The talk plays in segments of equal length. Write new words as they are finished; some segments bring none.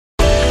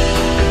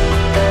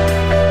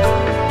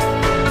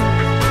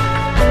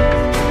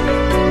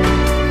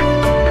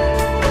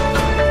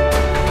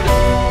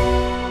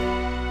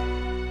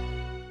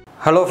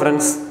Hello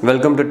friends,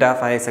 welcome to Taf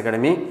Ias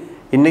Academy.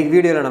 இன்னைக்கு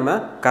வீடியோல நம்ம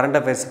current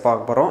affairs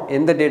பார்க்க போறோம்.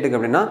 எந்த டேட்டுக்கு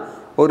அப்படினா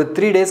ஒரு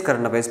 3 days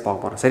current affairs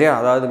பார்க்க போறோம். சரியா?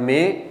 அதாவது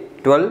May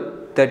 12,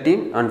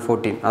 13 and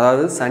 14.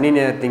 அதாவது சனி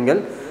ஞாயிறு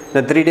திங்கள்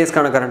இந்த 3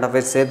 daysக்கான current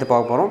affairs சேர்த்து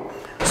பார்க்க போறோம்.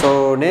 சோ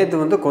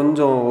நேத்து வந்து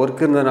கொஞ்சம்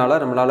வர்க் இருந்ததனால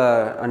நம்மளால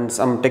and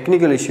some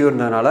technical issue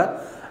இருந்ததனால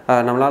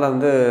நம்மளால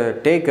வந்து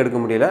டேக் எடுக்க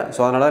முடியல.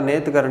 சோ அதனால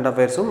நேத்து current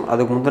affairsம்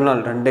அதுக்கு முந்தின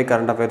நாள் 2 day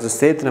current affairs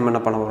சேர்த்து நம்ம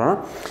என்ன பண்ண போறோம்னா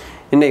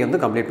இன்னைக்கு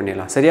வந்து கம்ப்ளீட்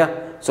பண்ணிடலாம். சரியா?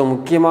 சோ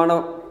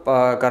முக்கியமான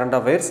current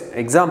affairs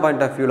exam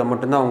point of view ல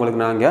மட்டும் தான் உங்களுக்கு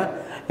நான் இங்க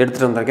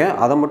எடுத்துட்டு வந்திருக்கேன்.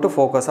 அத மட்டும்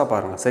ஃபோக்கஸா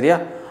பாருங்க. சரியா?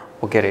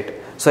 Okay right.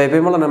 சோ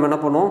எப்பவுமே நம்ம என்ன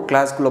பண்ணுவோம்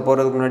கிளாஸ்க்குள்ள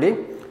போறதுக்கு முன்னாடி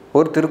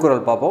ஒரு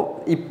திருக்குறள் பாப்போம்.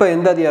 இப்போ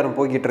எந்த அதிகாரம்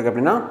போயிட்டு இருக்கு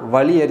அப்படினா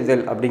வலி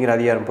எறிதல் அப்படிங்கிற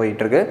அதிகாரம்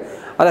போயிட்டு இருக்கு.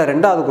 அத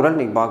இரண்டாவது குறள்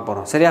நீங்க பார்க்க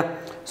போறோம். சரியா?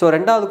 சோ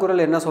இரண்டாவது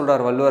குறள் என்ன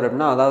சொல்றார் வள்ளுவர்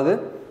அப்படினா அதாவது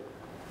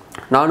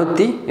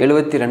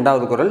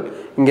 472வது குறள்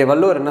இங்கே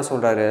வள்ளுவர் என்ன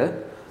சொல்றாரு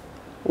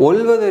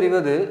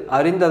ஒல்வதறிவது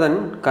அறிந்ததன்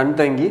கண்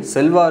தங்கி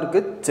செல்வார்க்கு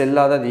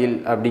செல்லாததில்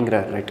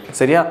அப்படிங்கறார் ரைட்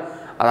சரியா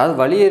அதாவது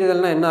வழி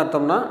எறிதல்னா என்ன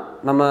அர்த்தம்னா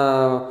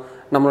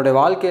நம்மளுடைய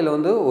வாழ்க்கையில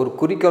வந்து ஒரு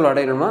குறிக்கோள்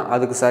அடையணும்னா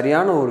அதுக்கு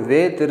சரியான ஒரு வே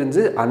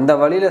தெரிஞ்சு அந்த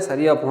வழியில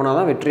சரியா போனா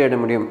தான் வெற்றி அடைய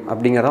முடியும்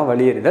அப்படிங்கறத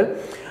வழி எறிதல்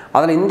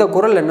அதனால இந்த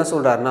குறள் என்ன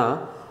சொல்றாருன்னா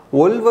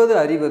ஒல்வது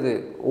அறிவது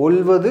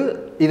ஒல்வது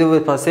இது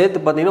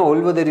சேர்த்து பாத்தீங்கன்னா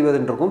ஒல்வது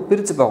அறிவதுன்னு இருக்கும்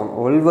பிரிச்சு பார்க்கணும்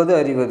ஒல்வது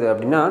அறிவது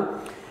அப்படினா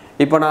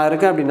இப்போ நான்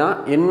இருக்கேன் அப்படினா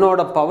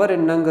என்னோட பவர்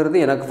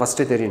என்னங்கிறது எனக்கு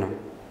ஃபர்ஸ்ட் தெரியணும்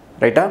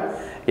ரைட்டா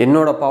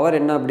என்னோட பவர்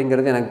என்ன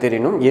அப்படிங்கிறது எனக்கு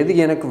தெரியணும் எது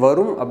எனக்கு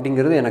வரும்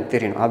அப்படிங்கிறது எனக்கு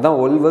தெரியணும் அதான்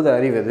ஒல்வது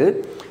அறிவது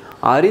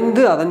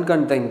அறிந்து அதன்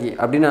கண் தங்கி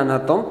அப்படினா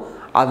அர்த்தம்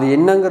அது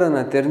என்னங்கறது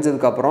நான்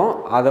தெரிஞ்சதுக்கு அப்புறம்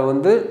அத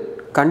வந்து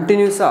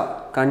கண்டினியூஸா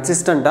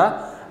கன்சிஸ்டன்ட்டா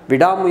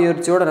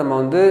விடாமுயற்சியோட நம்ம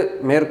வந்து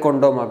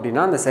மேற்கொண்டோம்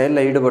அப்படினா அந்த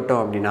செயல்ல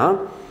ஈடுபட்டோம் அப்படினா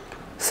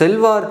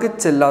செல்வார்க்கு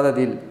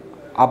செல்லாததில்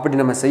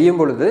அப்படி நம்ம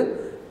செய்யும் பொழுது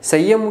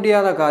செய்ய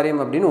முடியாத காரியம்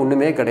அப்படினு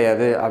ஒண்ணுமே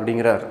கிடையாது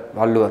அப்படிங்கறார்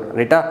வள்ளுவர்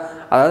ரைட்டா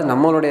அதாவது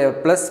நம்மளுடைய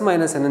ப்ளஸ்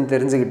மைனஸ் என்னன்னு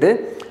தெரிஞ்சிக்கிட்டு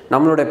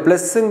நம்மளுடைய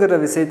ப்ளஸ்ங்கற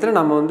விஷயத்துல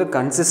நம்ம வந்து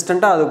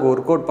கன்சிஸ்டன்ட்டா அதுக்கு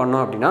வொர்க் அவுட்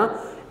பண்ணோம் அப்படினா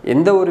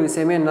எந்த ஒரு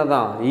விஷயமே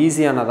என்னதான்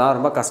ஈஸியானதா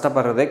ரொம்ப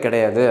கஷ்டப்படுறதே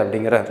கிடையாது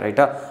அப்படிங்கறார்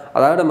ரைட்டா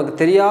அதாவது நமக்கு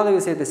தெரியாத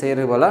விஷயத்தை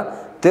செய்யறது போல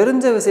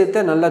தெரிஞ்ச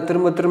விஷயத்தை நல்லா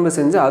திரும்ப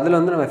செஞ்சு அதுல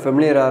வந்து நம்ம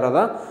ஃபெமிலியர்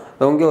ஆறதா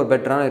ரொம்ப ஒரு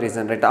பெட்டரான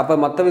ரீசன் ரைட்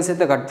அப்ப மத்த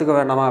விஷயத்தை கத்துக்க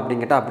வேண்டாமா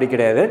அப்படிங்கட்ட அப்படி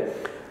கிடையாது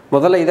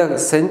முதல்ல இத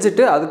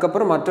செஞ்சுட்டு அதுக்கு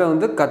அப்புறம் மற்ற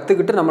வந்து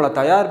கத்துக்கிட்டு நம்மள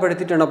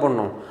தயார்படுத்திட்டு என்ன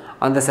பண்ணனும்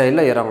அந்த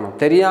செயல்ல இறங்கணும்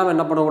தெரியாம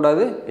என்ன பண்ண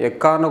கூடாது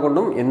எக்காரணம்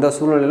கொண்டும் எந்த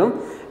சூழ்நிலையிலும்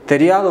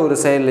தெரியாத ஒரு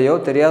செயல்லையோ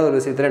தெரியாத ஒரு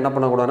விஷயத்துல என்ன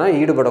பண்ண கூடாதுனா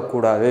ஈடுபட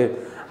கூடாது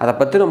அத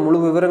பத்தின முழு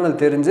விவரங்கள்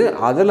தெரிஞ்சு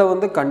அதுல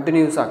வந்து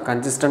கண்டினியூஸா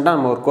கன்சிஸ்டன்ட்டா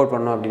நம்ம வொர்க் அவுட்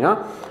பண்ணோம் அப்படினா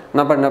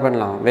என்ன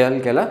பண்ணலாம்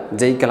வாழ்க்கையில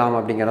ஜெயிக்கலாம்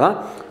அப்படிங்கறத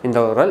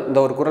இந்த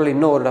ஒரு குறள்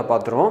இன்னொரு தடவை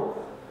பாத்துறோம்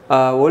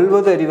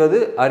ஒல்வது அறிவது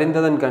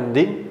அறிந்ததன்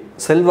கண்டி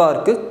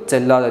செல்வார்க்கு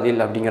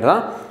செல்லாததில் அப்படிங்கறத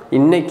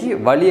இன்னைக்கு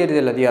வழி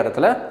எறிதல்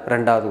அதிகாரத்துல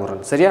இரண்டாவது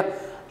குறள் சரியா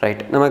ரைட்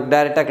நம்ம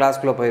டைரக்ட்டா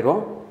கிளாஸ்க்குள்ள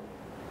போயிரோம்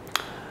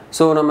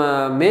சோ நம்ம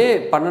மே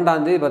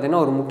 12ஆம் தேதி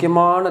பாத்தீங்கன்னா ஒரு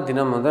முக்கியமான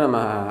தினம் வந்து நம்ம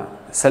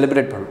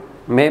செலிப்ரேட் பண்ணோம்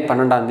மே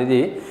 12ஆம் தேதி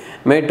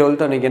மே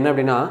 12th அன்னைக்கு என்ன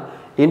அப்படினா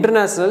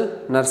இன்டர்நேஷனல்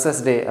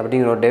நர்சஸ் டே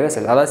அப்படிங்கற ஒரு டேவை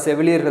அதாவது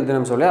செவிலியர்கள்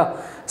தினம் சொல்லியா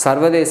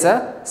சர்வதேச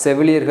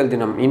செவிலியர்கள்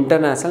தினம்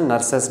இன்டர்நேஷனல்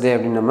நர்சஸ் டே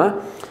அப்படி நம்ம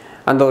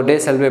அந்த ஒரு டே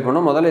செலிப்ரேட்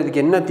பண்ணோம் முதல்ல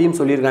இதுக்கு என்ன தீம்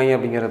சொல்லிருக்காங்க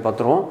அப்படிங்கறத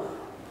பாத்துறோம்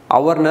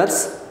our nurse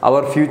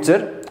our future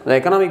the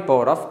economic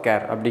power of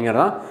care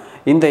அப்படிங்கறத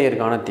இந்த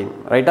இயர்க்கான தீம்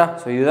ரைட்டா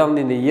சோ இதுதான்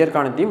வந்து இந்த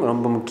இயர்க்கான தீம்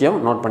ரொம்ப முக்கியம்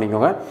நோட்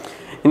பண்ணிக்கோங்க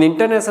இந்த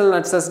இன்டர்நேஷனல்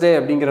நர்சஸ் டே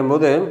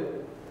அப்படிங்கறம்போது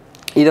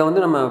இத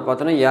வந்து நம்ம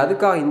பார்த்தோம்னா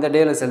எதுக்காக இந்த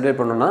டேல செலிப்ரேட்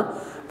பண்ணோம்னா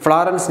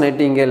ஃப்ளாரன்ஸ்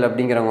நைட்டிங்கேல்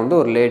அப்படிங்கறவங்க வந்து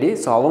ஒரு லேடி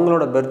சோ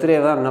அவங்களோட பர்த்டே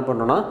தான் என்ன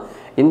பண்ணோம்னா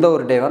இந்த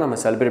ஒரு டேவா நம்ம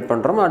செலிப்ரேட்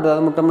பண்றோம்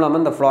அது மட்டும் இல்லாம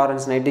இந்த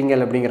ஃப்ளாரன்ஸ்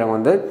நைட்டிங்கேல் அப்படிங்கறவங்க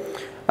வந்து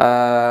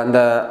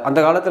அந்த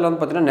காலத்துல வந்து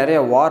பாத்தீங்கன்னா நிறைய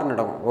வார்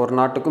நடக்கும் ஒரு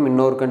நாட்டுக்கும்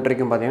இன்னொரு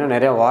கண்ட்ரிக்கும் பாத்தீங்கன்னா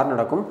நிறைய வார்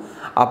நடக்கும்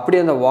அப்படி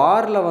அந்த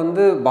வார்ல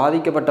வந்து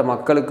பாதிக்கப்பட்ட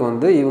மக்களுக்கு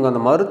வந்து இவங்க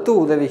அந்த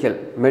மருத்துவ உதவிகள்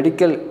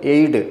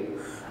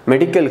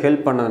மெடிக்கல்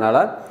ஹெல்ப் பண்ணதனால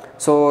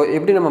சோ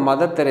எப்படி நம்ம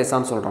மதர்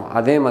தெரேசான்னு சொல்றோம்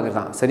அதே மாதிரி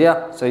தான் சரியா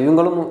சோ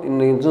இவங்களும்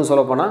இன்னும்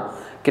சொல்ல போனா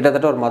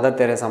கிட்டத்தட்ட ஒரு மதர்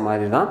தெரேசா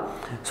மாதிரி தான்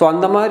சோ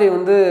அந்த மாதிரி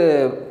வந்து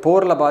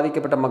போர்ல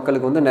பாதிக்கப்பட்ட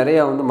மக்களுக்கு வந்து நிறைய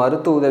வந்து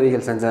மருத்துவ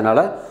உதவிகள்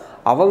செஞ்சதனால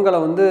அவங்கள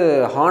வந்து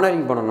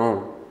ஹானரிங் பண்ணனும்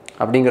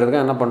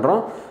அப்படிங்கிறதுக்கு என்ன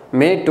பண்றோம்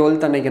மே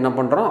 12th அன்னைக்கு என்ன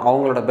பண்றோம்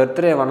அவங்களோட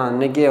பர்த்டே வன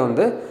அன்னைக்கே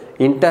வந்து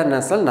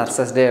இன்டர்நேஷனல்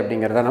நர்சஸ் டே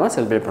அப்படிங்கறத நம்ம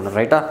செலிப்ரேட் பண்றோம்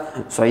ரைட்டா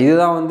சோ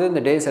இதுதான் வந்து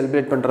இந்த டே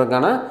செலிப்ரேட்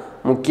பண்றதுக்கான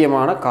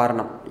முக்கியமான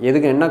காரணம்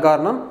எதுக்கு என்ன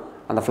காரணம்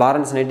அந்த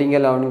ஃப்ளாரன்ஸ்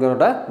நைட்டிங்கேல்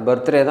அவங்களோட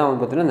பர்த்டே தான்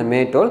வந்து பாத்தீங்கன்னா இந்த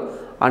மே 12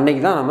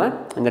 அன்னைக்கு தான் நம்ம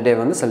இந்த டே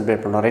வந்து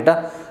செலிப்ரேட் பண்றோம் ரைட்டா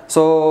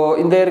சோ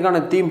இந்த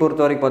இயர்க்கான தீம்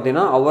பொறுத்த வரைக்கும்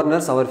பாத்தீங்கன்னா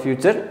awareness our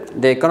future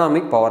the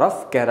economic power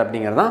of care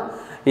அப்படிங்கறத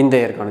இந்த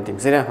இயர்க்கான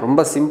தீம் சரியா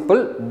ரொம்ப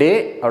சிம்பிள் டே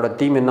அவரோட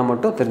தீம் என்ன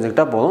மட்டும்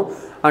தெரிஞ்சுக்கிட்டா போதும்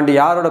அண்ட்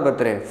யாரோட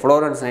பர்த்டே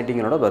ஃப்ளாரன்ஸ்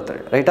நைட்டிங்கேலோட பர்த்டே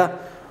ரைட்டா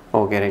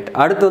ஓகே ரைட்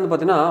அடுத்து வந்து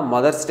பாத்தீங்கன்னா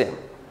mother's day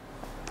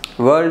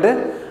world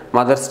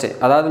mother's day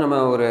அதாவது நம்ம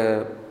ஒரு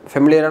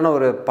ஃபெமிலியரான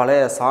ஒரு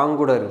பழைய சாங்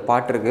கூட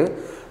பாட்டு இருக்கு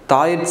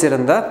தாயிற்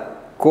சிறந்த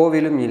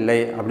கோவிலும் இல்லை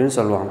அப்படினு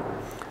சொல்வாங்க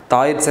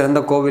தாயிற் சிறந்த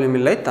கோவிலும்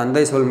இல்லை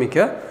தந்தை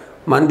சொல்மிக்க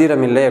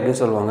மந்திரம் இல்லை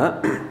அப்படினு சொல்வாங்க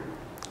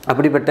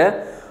அப்படிப்பட்ட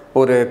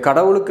ஒரு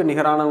கடவுளுக்கு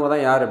நிகரானவங்க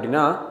தான் யார்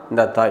அப்படினா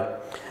இந்த தாய்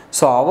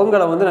சோ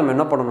அவங்கள வந்து நம்ம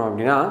என்ன பண்ணனும்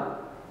அப்படினா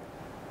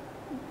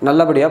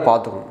நல்லபடியாக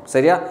பார்த்துக்கணும்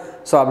சரியா.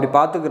 ஸோ அப்படி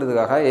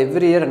பார்த்துக்கிறதுக்காக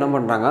எவ்ரி இயர் என்ன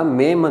பண்ணுறாங்க,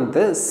 மே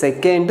மந்த்து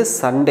செகண்ட்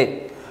சண்டே,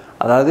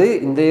 அதாவது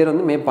இந்த இயர்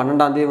வந்து மே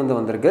 12ஆம் வந்து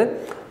வந்திருக்கு.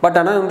 பட்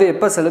ஆனால் வந்து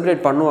எப்போ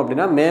செலிப்ரேட் பண்ணுவோம்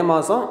அப்படின்னா மே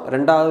மாதம்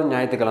 2வது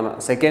ஞாயிற்றுக்கிழமை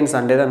செகண்ட்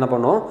சண்டே தான் என்ன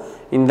பண்ணுவோம்,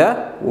 இந்த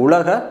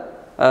உலக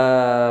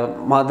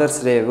mother's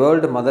day,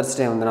 world mother's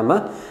day வந்து நம்ம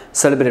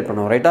செலிப்ரேட்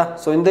பண்ணுவோம் ரைட்டா.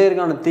 ஸோ இந்த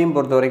இயருக்கான தீம்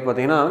பொறுத்த வரைக்கும்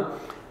பார்த்தீங்கன்னா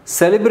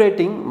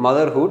செலிப்ரேட்டிங்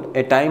மதர்ஹுட்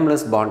எ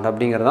டைம்லெஸ் பாண்ட்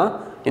அப்படிங்கிறது தான்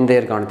இந்த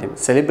இயருக்கான தீம்.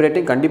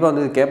 செலிப்ரேட்டிங் கண்டிப்பாக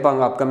வந்து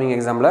கேட்பாங்க அப்கமிங்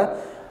எக்ஸாமில்,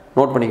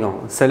 நோட்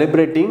பண்ணிக்கோங்க.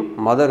 செலிப்ரேட்டிங்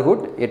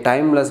மதர்ஹுட் எ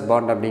டைம்லெஸ்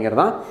பாண்ட்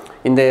அப்படிங்கிறது தான்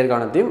இந்த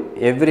இயருக்கான theme.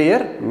 Every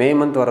year May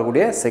month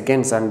வரக்கூடிய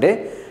செகண்ட் சண்டே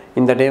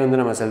இந்த டே வந்து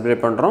நம்ம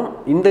செலிப்ரேட் பண்ணுறோம்.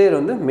 இந்த இயர்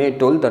வந்து மே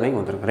 12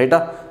 அன்னைக்கு வந்துருக்கு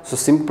ரைட்டா. ஸோ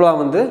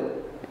சிம்பிளாக வந்து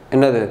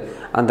என்னது,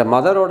 அந்த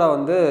மதரோட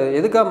வந்து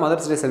எதுக்காக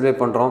மதர்ஸ் டே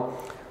செலிப்ரேட் பண்ணுறோம்,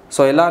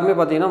 ஸோ எல்லாருமே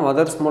பார்த்திங்கன்னா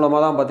மதர்ஸ் மூலமாக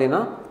தான்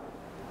பார்த்திங்கன்னா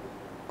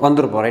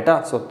வந்திருப்போம் ரைட்டா.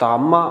 ஸோ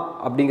அம்மா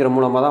அப்படிங்கிற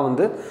மூலமாக தான்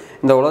வந்து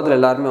இந்த உலகத்தில்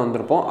எல்லாருமே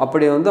வந்திருப்போம்.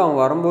 அப்படி வந்து அவங்க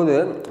வரும்போது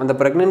அந்த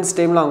ப்ரெக்னென்சி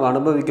டைமில் அவங்க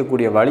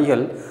அனுபவிக்கக்கூடிய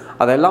வலிகள்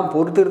அதெல்லாம்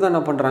பொறுத்துட்டு தான்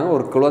என்ன பண்ணுறாங்க,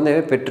 ஒரு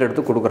குழந்தையவே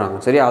பெற்றெடுத்து கொடுக்குறாங்க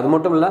சரியா. அது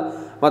மட்டும் இல்லை,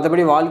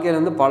 மற்றபடி வாழ்க்கையில்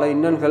வந்து பல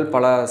இன்னல்கள்,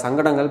 பல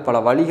சங்கடங்கள், பல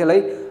வலிகளை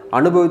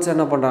அனுபவித்து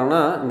என்ன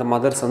பண்ணுறாங்கன்னா இந்த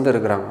மதர்ஸ் வந்து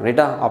இருக்கிறாங்க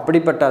ரைட்டா.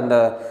 அப்படிப்பட்ட அந்த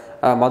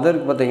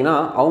மதருக்கு பார்த்திங்கன்னா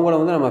அவங்கள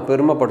வந்து நம்ம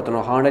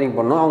பெருமைப்படுத்தணும், ஹானரிங்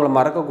பண்ணணும், அவங்கள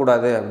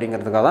மறக்கக்கூடாது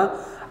அப்படிங்கிறதுக்காக தான்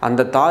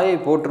அந்த தாயை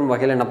போற்றும்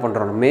வகையில் என்ன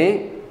பண்ணுறோம், மே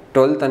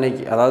 12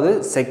 அன்னைக்கு, அதாவது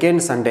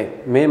செகண்ட் சண்டே,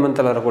 மே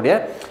மந்தில் வரக்கூடிய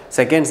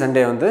செகண்ட்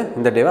சண்டே வந்து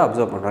இந்த டேவை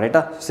அப்சர்வ் பண்ணுறோம்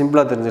ரைட்டா.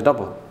 சிம்பிளாக தெரிஞ்சுட்டா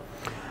போதும்.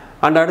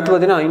 அண்ட் அடுத்து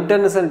பார்த்திங்கன்னா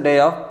international day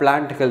of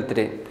plant health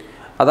டே,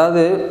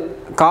 அதாவது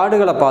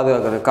காடுகளை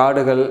பாதுகாக்கிறது,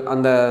 காடுகள்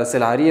அந்த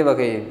சில அரிய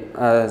வகை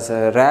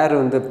ரேர்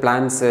வந்து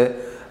பிளான்ட்ஸு,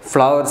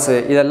 ஃப்ளவர்ஸு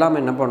இதெல்லாம்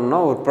என்ன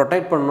பண்ணணும்னா ஒரு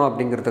ப்ரொடெக்ட் பண்ணணும்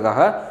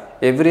அப்படிங்கிறதுக்காக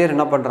எவ்ரி இயர்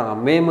என்ன பண்ணுறாங்க,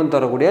 மே மந்த்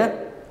வரக்கூடிய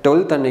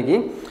 12 அன்னைக்கு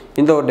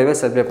இந்த ஒரு டேவை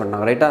செலிப்ரேட்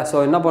பண்ணாங்க ரைட்டா. ஸோ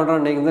என்ன பண்ணுறோம்,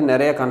 இன்றைக்கி வந்து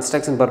நிறைய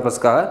கன்ஸ்ட்ரக்ஷன்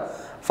பர்பஸ்க்காக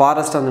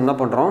ஃபாரஸ்ட் வந்து என்ன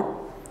பண்ணுறோம்,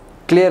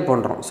 கிளியர்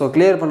பண்ணுறோம். ஸோ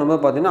கிளியர்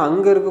பண்ணும்போது பார்த்திங்கன்னா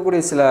அங்கே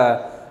இருக்கக்கூடிய சில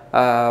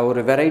ஒரு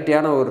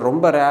வெரைட்டியான ஒரு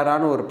ரொம்ப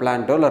ரேரான ஒரு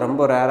பிளான்ட்டோ இல்லை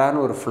ரொம்ப ரேரான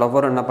ஒரு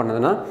ஃப்ளவரோ என்ன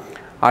பண்ணுதுன்னா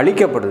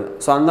அழிக்கப்படுது.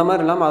 ஸோ அந்த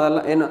மாதிரி இல்லாமல்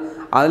அதெல்லாம் என்ன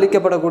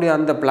அழிக்கப்படக்கூடிய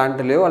அந்த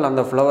பிளான்ட்லேயோ அல்ல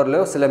அந்த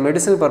ஃப்ளவர்லேயோ சில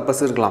மெடிசனல்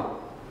பர்பஸ் இருக்கலாம்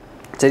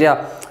சரியா.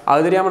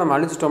 அது தெரியாமல் நம்ம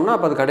அழிச்சிட்டோம்னா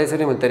அப்போ அது கடைசி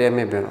வரையும் நமக்கு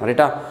தெரியாமல் போயிடும்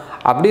ரைட்டா.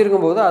 அப்படி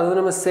இருக்கும்போது அது வந்து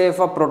நம்ம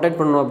சேஃபாக ப்ரொடெக்ட்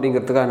பண்ணணும்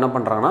அப்படிங்கிறதுக்காக என்ன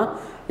பண்ணுறாங்கன்னா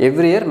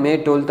எவ்ரி இயர் மே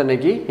 12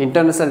 அன்னைக்கு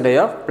international day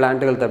of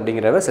plant health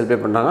அப்படிங்கிறத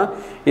செலிப்ரேட் பண்ணுறாங்க.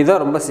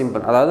 இதுதான் ரொம்ப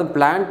சிம்பிள், அதாவது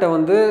பிளான்ட்டை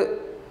வந்து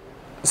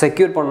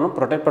செக்யூர் பண்ணணும்,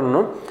 ப்ரொடெக்ட்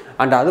பண்ணணும்.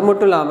 அண்ட் அது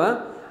மட்டும் இல்லாமல்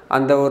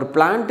அந்த ஒரு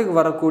பிளான்ட்டுக்கு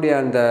வரக்கூடிய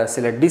அந்த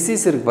சில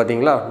டிசீஸ் இருக்குது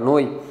பார்த்தீங்களா,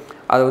 நோய்,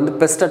 அது வந்து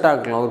பெஸ்ட் அட்டாக்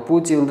இருக்கலாம், ஒரு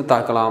பூச்சி வந்து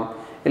தாக்கலாம்,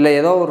 இல்லை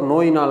ஏதோ ஒரு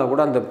நோயினால்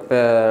கூட அந்த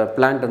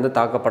பிளான்ட் வந்து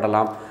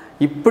தாக்கப்படலாம்.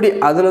 இப்படி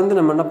அதுலேருந்து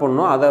நம்ம என்ன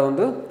பண்ணணும், அதை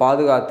வந்து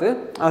பாதுகாத்து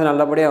அதை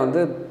நல்லபடியாக வந்து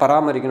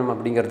பராமரிக்கணும்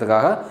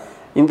அப்படிங்கிறதுக்காக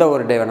இந்த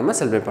ஒரு டேவை நம்ம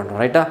செலிப்ரேட்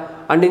பண்ணுறோம் ரைட்டா.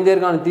 அண்ட் இந்த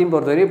இயருக்கான தீம்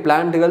பொறுத்தவரைக்கும்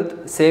plant health,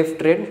 safe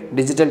trade,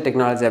 digital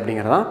technology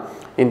அப்படிங்கிறது தான்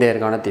இந்த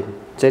இயருக்கான தீம்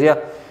சரியா.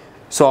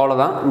 ஸோ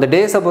அவ்வளோதான். இந்த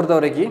டேஸை பொறுத்த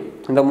வரைக்கும்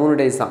இந்த 3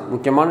 டேஸ் தான்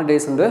முக்கியமான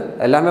டேஸ், வந்து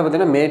எல்லாமே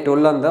பார்த்திங்கன்னா மே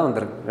 12 தான்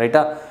வந்திருக்கு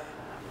ரைட்டா.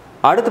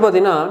 அடுத்து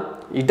பார்த்திங்கன்னா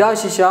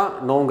இடாஷிஷா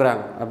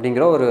நோங்ராங்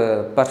அப்படிங்கிற ஒரு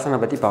பர்சனை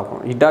பற்றி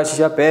பார்ப்போம்.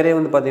 இடாஷிஷா பேரே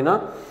வந்து பார்த்திங்கன்னா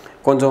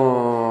கொஞ்சம்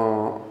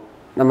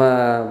நம்ம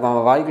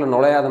வாய்க்குள்ள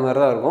நுழையாத மாதிரி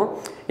தான் இருக்கும்.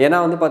 ஏன்னா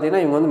வந்து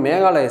பார்த்திங்கன்னா இவங்க வந்து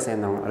மேகாலயை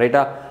சேர்ந்தவங்க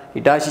ரைட்டா.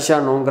 இடாஷிஷா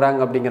நோங்ராங்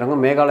அப்படிங்கிறவங்க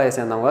மேகாலயை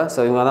சேர்ந்தவங்க. ஸோ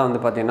இவங்க தான்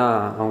வந்து பார்த்திங்கன்னா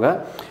அவங்க.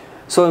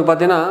 ஸோ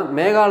பார்த்திங்கன்னா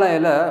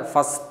மேகாலயில்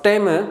ஃபஸ்ட்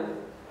டைமு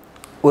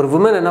ஒரு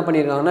விமன் என்ன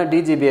பண்ணியிருக்காங்கன்னா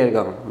டிஜிபியாக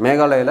இருக்காங்க.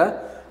 மேகாலயில்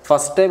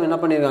ஃபஸ்ட் டைம் என்ன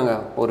பண்ணியிருக்காங்க,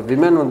 ஒரு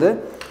விமன் வந்து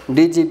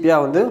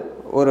டிஜிபியாக வந்து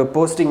ஒரு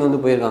போஸ்டிங்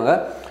வந்து போயிருக்காங்க.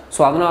 ஸோ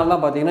அதனால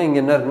தான் பார்த்திங்கன்னா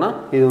இங்கே என்ன இருக்குன்னா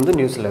இது வந்து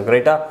நியூஸில் இருக்குது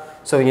ரைட்டா.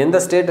 ஸோ எந்த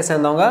ஸ்டேட்டை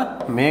சேர்ந்தவங்க,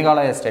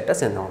 மேகாலயா ஸ்டேட்டை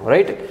சேர்ந்தவங்க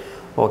ரைட்.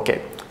 ஓகே.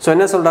 ஸோ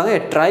என்ன சொல்கிறாங்க,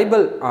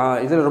 ட்ரைபல்,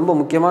 இதில் ரொம்ப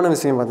முக்கியமான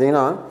விஷயம்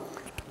பார்த்திங்கன்னா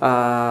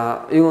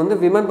இவங்க வந்து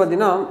விமன்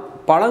பார்த்திங்கன்னா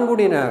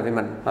பழங்குடியின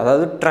விமன்,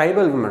 அதாவது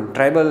ட்ரைபல் விமன்,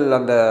 ட்ரைபல்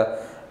அந்த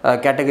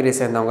கேட்டகரியை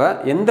சேர்ந்தவங்க.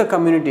 எந்த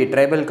கம்யூனிட்டி,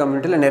 ட்ரைபல்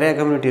கம்யூனிட்டியில் நிறைய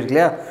கம்யூனிட்டி இருக்கு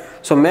இல்லையா.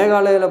 ஸோ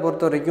மேகாலயாவில்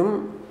பொறுத்த வரைக்கும்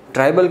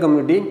ட்ரைபல்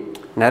கம்யூனிட்டி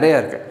நிறையா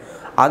இருக்குது.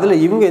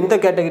 அதில் இவங்க எந்த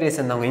கேட்டகரியை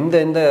சேர்ந்தவங்க,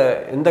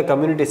 எந்த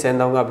கம்யூனிட்டியை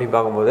சேர்ந்தவங்க அப்படின்னு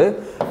பார்க்கும்போது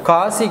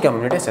காசி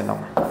கம்யூனிட்டியை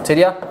சேர்ந்தவங்க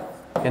சரியா.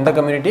 எந்த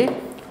கம்யூனிட்டி,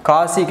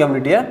 காசி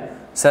கம்யூனிட்டியை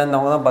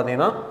சேர்ந்தவங்க தான்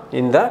பார்த்திங்கன்னா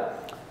இந்த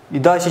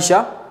இடாஷிஷா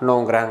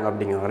நோங்ராங்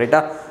அப்படிங்கிறவங்க ரைட்டா.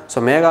 ஸோ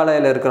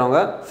மேகாலயில் இருக்கிறவங்க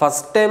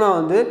ஃபஸ்ட் டைமாக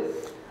வந்து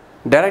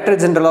டைரக்டர்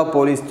ஜெனரல் ஆஃப்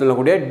போலீஸ்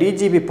சொல்லக்கூடிய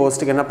டிஜிபி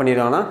போஸ்ட்டுக்கு என்ன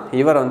பண்ணியிருக்காங்கன்னா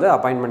இவர் வந்து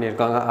அப்பாயின்ட்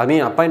பண்ணியிருக்காங்க.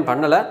 அப்பாயின்ட்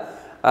பண்ணலை.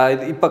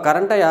 இது இப்போ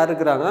கரண்ட்டாக யார்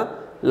இருக்கிறாங்க,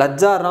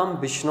 லஜ்ஜாராம்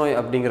பிஷ்னோய்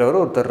அப்படிங்கிறவர்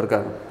ஒருத்தர்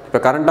இருக்காங்க. இப்போ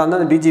கரண்ட்டாக வந்து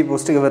அந்த டிஜிபி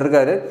போஸ்ட்டுக்கு இவர்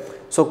இருக்கார்.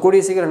 ஸோ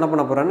கூடிய சீக்கிரம் என்ன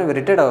பண்ண போகிறாருன்னு இவர்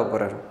ரிட்டையர்ட் ஆக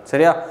போகிறார்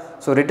சரியா.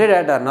 ஸோ ரிட்டையர்ட்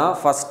ஆகிட்டார்னா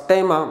ஃபஸ்ட்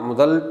டைமாக,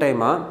 முதல்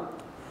டைமாக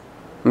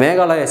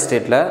மேகாலயா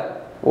ஸ்டேட்டில்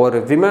ஒரு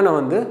விமனை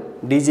வந்து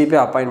டிஜிபி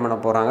அப்பாயின்ட் பண்ண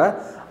போகிறாங்க.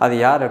 அது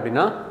யார்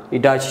அப்படின்னா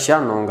இடாஷிஷா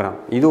நோங்ராங்.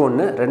 இது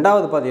ஒன்று.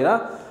 ரெண்டாவது பார்த்தீங்கன்னா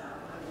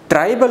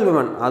ட்ரைபல்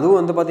விமன், அதுவும்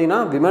வந்து பார்த்திங்கன்னா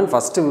விமன்,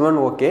 ஃபஸ்ட்டு விமன்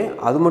ஓகே,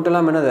 அது மட்டும்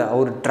இல்லாமல் என்னது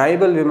ஒரு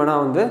ட்ரைபல்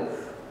விமனாக வந்து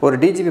ஒரு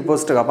டிஜிபி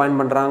போஸ்ட்டுக்கு அப்பாயிண்ட்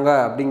பண்ணுறாங்க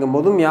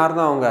அப்படிங்கும்போதும் யார்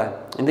தான் அவங்க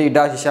இந்த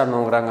இடா ஹிஷா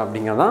நோங்குறாங்க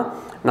அப்படிங்கிறதான்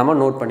நம்ம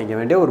நோட் பண்ணிக்க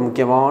வேண்டிய ஒரு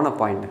முக்கியமான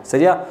பாயிண்ட்.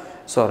 சரியா?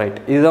 ஸோ ரைட்,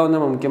 இதுதான் வந்து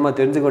நம்ம முக்கியமாக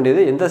தெரிஞ்சுக்க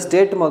வேண்டியது. எந்த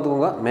ஸ்டேட்டு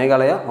பார்த்துக்கோங்க,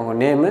 மேகாலயா அவங்க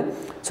நேமு.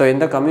 ஸோ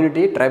எந்த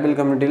கம்யூனிட்டி, ட்ரைபல்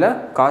கம்யூனிட்டியில்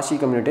காஷி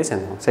கம்யூனிட்டியை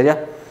சேர்ந்தோம். சரியா?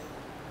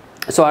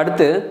 ஸோ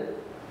அடுத்து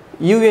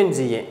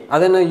யுஎன்ஜிஏ.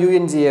 அது என்ன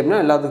யுஎன்ஜிஏ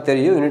அப்படின்னா எல்லாத்துக்கும்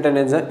தெரியும்,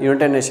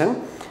 யுனைடெட் நேஷன்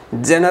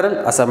ஜெனரல்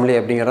அசம்பிளி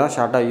அப்படிங்கிறத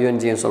ஷார்ட்டாக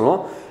யுஎன்ஜிஏன்னு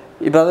சொல்லுவோம்.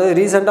 இப்போ அதாவது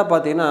ரீசெண்டாக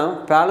பார்த்தீங்கன்னா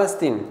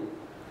பாலஸ்தீன்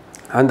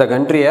அந்த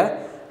கண்ட்ரியை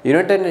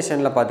யுனைடெட்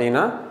நேஷனில்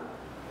பார்த்தீங்கன்னா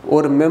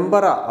ஒரு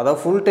மெம்பராக, அதாவது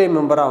ஃபுல் டைம்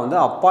மெம்பராக வந்து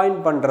அப்பாயிண்ட்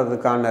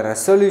பண்ணுறதுக்கான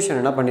ரெசல்யூஷன்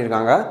என்ன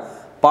பண்ணியிருக்காங்க,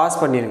 பாஸ்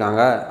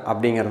பண்ணியிருக்காங்க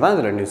அப்படிங்கிறது தான்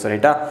இதில் நியூஸ்.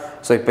 ரைட்டா?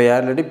 ஸோ இப்போ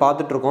ஆல்ரெடி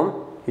பார்த்துட்ருக்கோம்,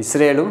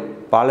 இஸ்ரேலும்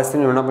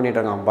பாலஸ்தீனும் என்ன பண்ணிகிட்டு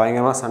இருக்காங்க,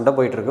 பயங்கரமாக சண்டை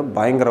போயிட்டுருக்கு,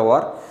 பயங்கர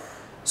வார்.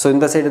 ஸோ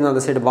இந்த சைடு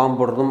அந்த சைடு பாம்பு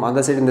போடுறதும், அந்த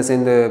சைடு இந்த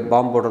சைடு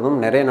பாம்பு போடுறதும்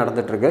நிறைய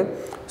நடந்துகிட்ருக்கு.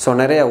 ஸோ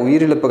நிறைய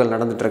உயிரிழப்புகள்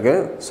நடந்துகிட்ருக்கு.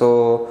 ஸோ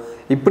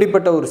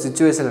இப்படிப்பட்ட ஒரு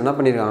சுச்சுவேஷன் என்ன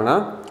பண்ணியிருக்காங்கன்னா,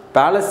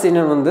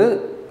 பாலஸ்தீனன் வந்து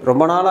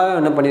ரொம்ப நாளாகவே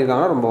என்ன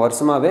பண்ணியிருக்காங்கன்னா, ரொம்ப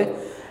வருஷமாகவே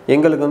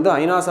எங்களுக்கு வந்து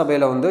ஐநா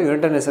சபையில் வந்து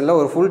யுனைடெட் நேஷனில்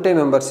ஒரு ஃபுல் டைம்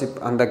மெம்பர்ஷிப்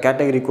அந்த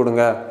கேட்டகரி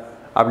கொடுங்க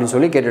அப்படின்னு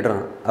சொல்லி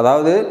கேட்டுட்ருக்காங்க.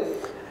 அதாவது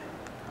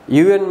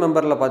யூஎன்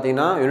மெம்பரில்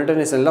பார்த்தீங்கன்னா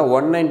யுனைடெட் நேஷனில்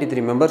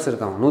 193 மெம்பர்ஸ்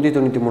இருக்காங்க,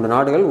 193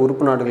 நாடுகள்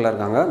உறுப்பு நாடுகளாக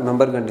இருக்காங்க,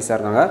 மெம்பர் கண்ட்ரிஸாக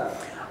இருக்காங்க.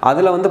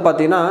 அதில் வந்து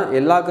பார்த்திங்கன்னா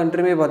எல்லா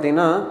கண்ட்ரியுமே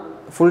பார்த்திங்கன்னா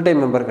ஃபுல் டைம்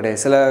மெம்பர் கிடையாது.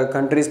 சில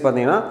கண்ட்ரிஸ்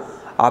பார்த்திங்கன்னா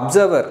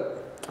அப்சர்வர்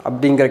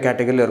அப்படிங்கிற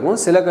கேட்டகரியில் இருக்கும்,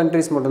 சில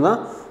கண்ட்ரிஸ் மட்டும்தான்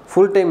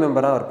ஃபுல் டைம்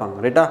மெம்பராக இருப்பாங்க.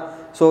 ரைட்டா?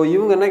 ஸோ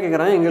இவங்க என்ன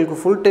கேட்குறாங்க, எங்களுக்கு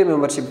ஃபுல் டைம்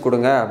மெம்பர்ஷிப்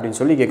கொடுங்க அப்படின்னு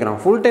சொல்லி கேட்குறாங்க.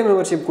 ஃபுல் டைம்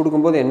மெம்பர்ஷிப்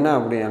கொடுக்கும்போது என்ன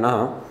அப்படின்னா,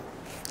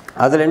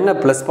 அதில் என்ன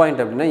ப்ளஸ்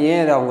பாயிண்ட் அப்படின்னா,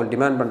 ஏன் இதை அவங்க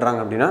டிமாண்ட் பண்ணுறாங்க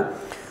அப்படின்னா,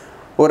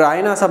 ஒரு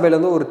ஐநா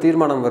சபையிலேருந்து ஒரு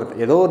தீர்மானம் வருது,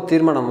 ஏதோ ஒரு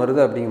தீர்மானம்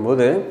வருது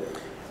அப்படிங்கும்போது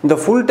இந்த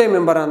ஃபுல் டைம்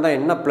மெம்பராக இருந்தால்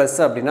என்ன ப்ளஸ்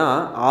அப்படின்னா,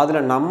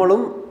 அதில்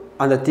நம்மளும்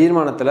அந்த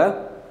தீர்மானத்தில்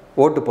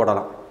ஓட்டு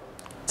போடலாம்.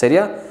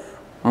 சரியா?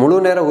 முழு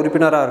நேர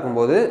உறுப்பினராக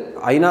இருக்கும்போது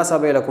ஐநா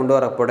சபையில் கொண்டு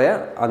வரக்கூடிய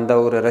அந்த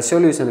ஒரு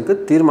ரெசல்யூஷனுக்கு,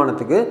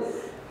 தீர்மானத்துக்கு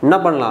என்ன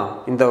பண்ணலாம்,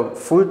 இந்த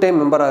ஃபுல் டைம்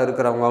மெம்பராக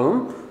இருக்கிறவங்களும்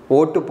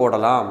ஓட்டு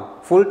போடலாம்.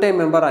 ஃபுல் டைம்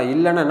மெம்பராக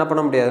இல்லைன்னா என்ன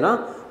பண்ண முடியாதுன்னா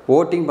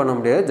ஓட்டிங் பண்ண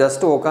முடியாது,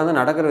 ஜஸ்ட்டு உட்காந்து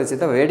நடக்கிற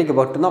விஷயத்தை வேடிக்கை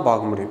மட்டும்தான்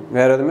பார்க்க முடியும்,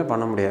 வேறு எதுவுமே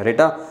பண்ண முடியாது.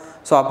 ரைட்டா?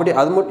 ஸோ அப்படி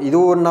அது மட்டும்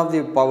இது one of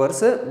the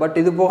powers. But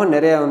இது போக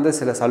நிறையா வந்து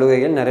சில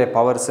சலுகைகள், நிறைய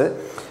பவர்ஸு,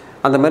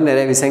 அந்த மாதிரி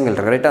நிறைய விஷயங்கள்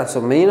இருக்குது. ரைட்டா? ஸோ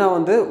மெயினாக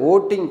வந்து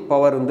ஓட்டிங்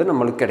பவர் வந்து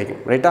நம்மளுக்கு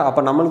கிடைக்கும். ரைட்டா?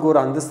 அப்போ நம்மளுக்கு ஒரு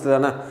அந்தஸ்து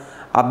தானே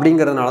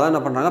அப்படிங்கிறதுனால தான்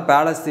என்ன பண்ணுறாங்க,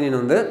 பாலஸ்தீன்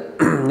வந்து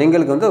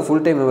எங்களுக்கு வந்து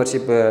ஃபுல் டைம்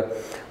மெம்பர்ஷிப்பு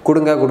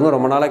கொடுங்க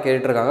ரொம்ப நாளாக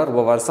கேட்டுட்ருக்காங்க,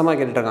 ரொம்ப வருஷமாக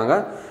கேட்டுட்ருக்காங்க.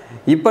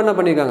 இப்போ என்ன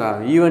பண்ணியிருக்காங்க,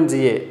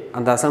 யுஎன்ஜிஏ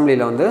அந்த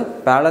அசம்பிளியில் வந்து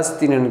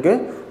பாலஸ்தீனுக்கு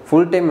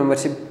ஃபுல் டைம்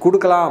மெம்பர்ஷிப்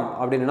கொடுக்கலாம்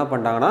அப்படின்னு என்ன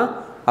பண்ணிட்டாங்கன்னா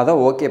அதை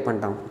ஓகே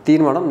பண்ணிட்டாங்க,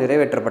 தீர்மானம்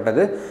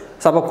நிறைவேற்றப்பட்டது.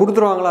 ஸோ அப்போ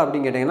கொடுத்துருவாங்களா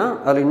அப்படின்னு கேட்டிங்கன்னா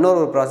அதில்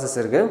இன்னொரு ப்ராசஸ்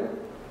இருக்குது.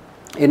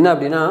 என்ன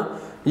அப்படின்னா,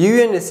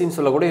 யுஎன்எஸ்சின்னு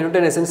சொல்லக்கூடிய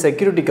யுனைடெட் நேஷன்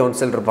செக்யூரிட்டி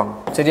கவுன்சில் இருப்பாங்க.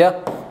 சரியா?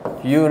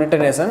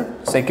 யுனைடெட் நேஷன்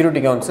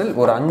செக்யூரிட்டி கவுன்சில்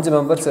ஒரு 5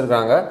 மெம்பர்ஸ்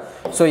இருக்காங்க.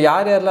 ஸோ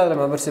யார் யாரெல்லாம்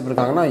அதில் மெம்பர்ஷிப்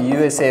இருக்காங்கன்னா,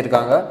 யூஎஸ்ஏ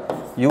இருக்காங்க,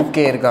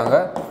 யூகே இருக்காங்க,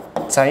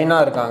 சைனா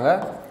இருக்காங்க,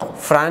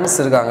 ஃப்ரான்ஸ்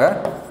இருக்காங்க,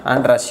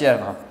 அண்ட் ரஷ்யா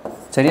இருக்காங்க.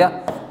 சரியா?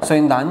 ஸோ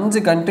இந்த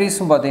 5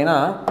 கண்ட்ரீஸும் பார்த்தீங்கன்னா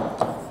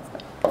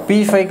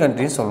P5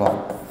 கண்ட்ரின்னு சொல்லுவாங்க.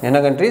 என்ன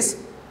கண்ட்ரிஸ்?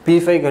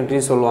 P5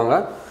 கண்ட்ரின்னு சொல்லுவாங்க.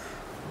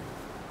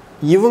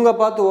 இவங்க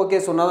பார்த்து ஓகே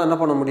சொன்னால் தான் என்ன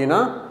பண்ண முடியும்னா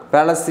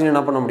பாலஸ்தீன்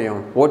என்ன பண்ண முடியும்,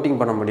 ஓட்டிங்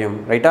பண்ண முடியும்.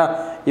 ரைட்டா?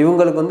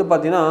 இவங்களுக்கு வந்து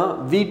பார்த்திங்கன்னா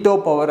வீட்டோ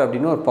பவர்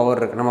அப்படின்னு ஒரு பவர்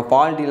இருக்குது, நம்ம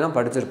பாலிட்டிலாம்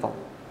படிச்சிருப்போம்.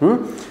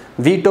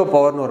 வீட்டோ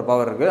பவர்னு ஒரு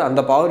பவர் இருக்குது.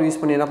 அந்த பவர் யூஸ்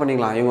பண்ணி என்ன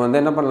பண்ணிக்கலாம், இவங்க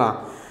வந்து என்ன பண்ணலாம்,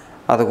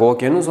 அதுக்கு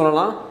ஓகேன்னு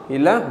சொல்லலாம்,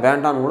 இல்லை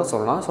வேண்டான்னு கூட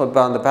சொல்லலாம். ஸோ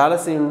இப்போ அந்த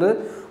பாலஸ்தீன் வந்து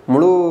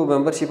முழு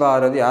மெம்பர்ஷிப்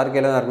ஆகிறது யார்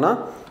கையில் தான் இருக்குன்னா,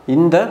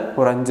 இந்த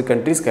ஒரு 5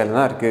 கண்ட்ரிஸ் கையில்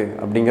தான் இருக்குது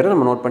அப்படிங்கிறத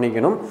நம்ம நோட்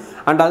பண்ணிக்கணும்.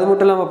 அண்ட் அது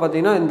மட்டும் இல்லாமல்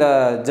பார்த்திங்கன்னா இந்த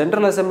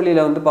ஜென்ரல்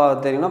அசம்பிளியில் வந்து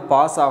பார்த்தீங்கன்னா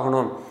பாஸ்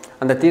ஆகணும்,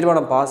 அந்த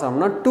தீர்மானம் பாஸ்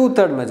ஆகணும்னா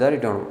 2/3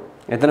 மெஜாரிட்டி வேணும்.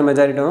 எத்தனை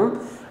மெஜாரிட்டி வேணும்?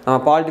 நம்ம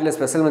பாலிட்டியில்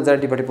ஸ்பெஷல்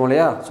மெஜாரிட்டி படிப்போம்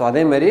இல்லையா? ஸோ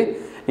அதேமாதிரி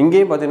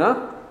இங்கேயும் பார்த்திங்கன்னா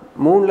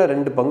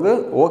 3/2 பங்கு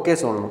ஓகே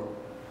சொல்லணும்.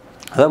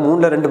 அதாவது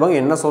 3/2 பங்கு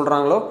என்ன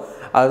சொல்கிறாங்களோ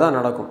அதுதான்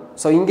நடக்கும்.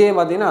 ஸோ இங்கேயும்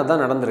பார்த்திங்கன்னா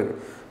அதுதான் நடந்திருக்கு.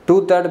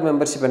 2/3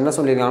 மெம்பர்ஷிப் என்ன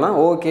சொல்லியிருக்காங்கன்னா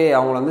ஓகே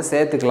அவங்கள வந்து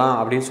சேர்த்துக்கலாம்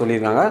அப்படின்னு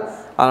சொல்லியிருக்காங்க.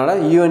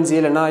 அதனால்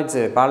யுஎன்சியில் என்ன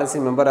ஆயிடுச்சு,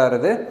 பாலஸ்தீன் மெம்பர்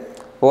ஆகிறது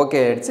ஓகே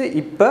ஆகிடுச்சு.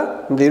 இப்போ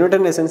இந்த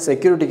யுனைடெட் நேஷன்ஸ்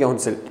செக்யூரிட்டி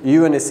கவுன்சில்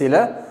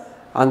யுஎன்எஸ்சியில்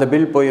அந்த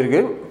பில்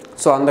போயிருக்கு.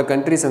 ஸோ அந்த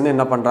கண்ட்ரிஸ் வந்து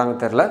என்ன பண்ணுறாங்க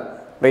தெரில,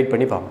 வெயிட்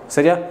பண்ணி பார்ப்போம்.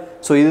 சரியா?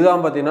 ஸோ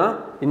இதுதான் பார்த்தீங்கன்னா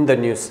இந்த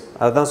நியூஸ்,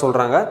 அதுதான்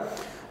சொல்கிறாங்க.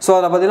 ஸோ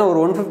அதை பார்த்தீங்கன்னா ஒரு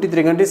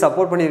 153 கண்ட்ரிஸ்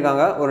சப்போர்ட்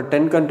பண்ணியிருக்காங்க, ஒரு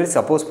 10 கண்ட்ரிஸ்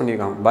சப்போஸ்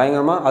பண்ணியிருக்காங்க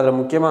பயங்கரமாக. அதில்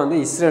முக்கியமாக வந்து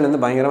இஸ்ரேல்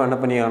வந்து பயங்கரமாக என்ன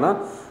பண்ணியிருக்காங்கன்னா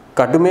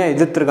கடுமையாக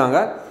எதிர்த்துருக்காங்க.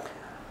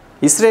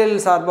 இஸ்ரேல்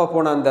சார்பாக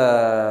போன அந்த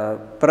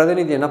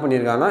பிரதிநிதி என்ன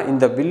பண்ணியிருக்காங்கன்னா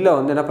இந்த பில்லை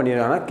வந்து என்ன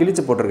பண்ணியிருக்காங்கன்னா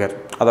கிழிச்சு போட்டிருக்காரு.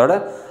 அதோட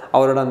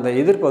அவரோட அந்த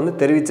எதிர்ப்பை வந்து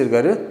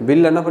தெரிவிச்சிருக்காரு.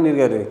 பில் என்ன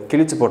பண்ணியிருக்காரு,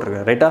 கிழிச்சு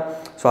போட்டிருக்காரு. ரைட்டா?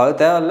 ஸோ அது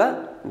தேவையில்ல,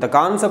 இந்த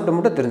கான்செப்டை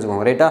மட்டும்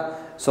தெரிஞ்சுக்கோங்க. ரைட்டா?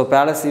 ஸோ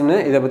பாலஸ்தீன்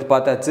இதை பற்றி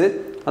பார்த்தாச்சு,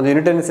 அந்த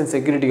United nation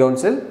security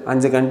council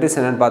 5 countries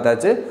என்னென்னு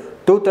பார்த்தாச்சு,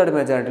 2/3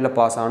 மெஜாரிட்டியில்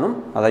பாஸ் ஆகணும்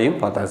அதையும்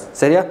பார்த்தாச்சு.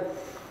 சரியா?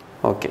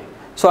 ஓகே.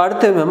 ஸோ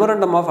அடுத்து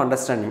மெமரண்டம் ஆஃப்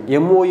அண்டர்ஸ்டாண்டிங்,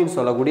 எம்ஓஇன்னு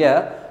சொல்லக்கூடிய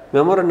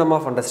மெமரண்டம்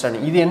ஆஃப்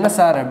அண்டர்ஸ்டாண்டிங். இது என்ன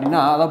சார்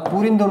அப்படின்னா, அதாவது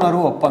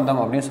புரிந்துணர்வு ஒப்பந்தம்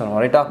அப்படின்னு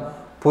சொல்லுவோம். ரைட்டா?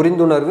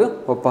 புரிந்துணர்வு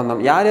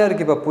ஒப்பந்தம் யார்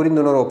யாருக்கு இப்போ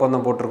புரிந்துணர்வு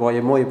ஒப்பந்தம் போட்டிருக்கோம்,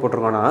 எம்ஓஇ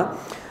போட்டிருக்கோன்னா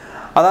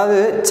அதாவது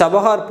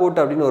சபஹார் போர்ட்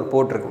அப்படின்னு ஒரு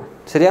போர்ட் இருக்கும்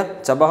சரியா.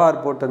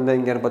 சபஹார் போர்ட் வந்து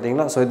இங்கே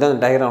பார்த்தீங்களா. ஸோ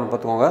இதுதான் டயக்ராம்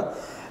பார்த்துக்கோங்க.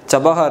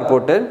 சபஹார்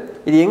போர்ட்டு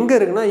இது எங்கே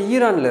இருக்குன்னா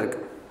ஈரானில்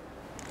இருக்குது.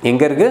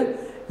 எங்கே இருக்குது?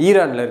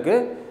 ஈரானில்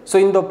இருக்குது. ஸோ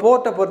இந்த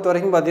போர்ட்டை பொறுத்த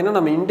வரைக்கும் பார்த்திங்கன்னா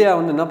நம்ம இந்தியா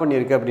வந்து என்ன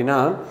பண்ணியிருக்கு அப்படின்னா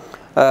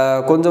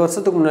கொஞ்சம்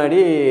வருஷத்துக்கு முன்னாடி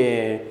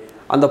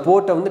அந்த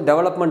போர்ட்டை வந்து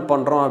டெவலப்மெண்ட்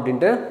பண்ணுறோம்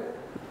அப்படின்ட்டு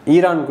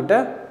ஈரான்கிட்ட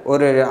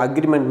ஒரு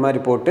அக்ரிமெண்ட் மாதிரி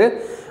போட்டு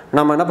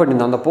நம்ம என்ன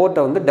பண்ணியிருந்தோம், அந்த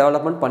போர்ட்டை வந்து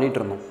டெவலப்மெண்ட் பண்ணிகிட்டு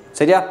இருந்தோம்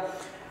சரியா.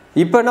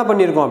 இப்போ என்ன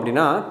பண்ணியிருக்கோம்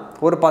அப்படின்னா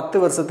ஒரு 10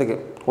 வருஷத்துக்கு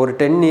ஒரு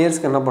 10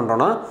 இயர்ஸ்க்கு என்ன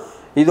பண்ணுறோன்னா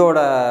இதோட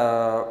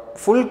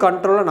ஃபுல்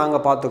கண்ட்ரோலை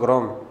நாங்கள்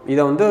பார்த்துக்குறோம்,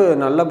 இதை வந்து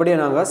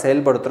நல்லபடியாக நாங்கள்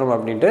செயல்படுத்துகிறோம்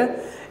அப்படின்ட்டு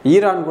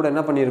ஈரான் கூட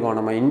என்ன பண்ணியிருக்கோம்,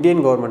 நம்ம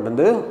இந்தியன் கவர்மெண்ட்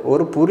வந்து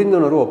ஒரு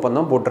புரிந்துணர்வு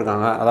ஒப்பந்தம்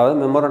போட்டிருக்காங்க. அதாவது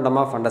மெமோரண்டம்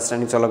ஆஃப்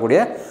அண்டர்ஸ்டாண்டிங் சொல்லக்கூடிய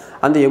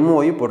அந்த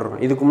MOU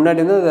போட்டிருக்கோம். இதுக்கு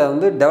முன்னாடி வந்து அதை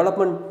வந்து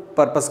டெவலப்மெண்ட்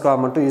பர்பஸ்க்காக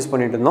மட்டும் யூஸ்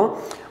பண்ணிகிட்டு இருந்தோம்.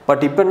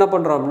 பட் இப்போ என்ன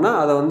பண்ணுறோம் அப்படின்னா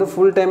அதை வந்து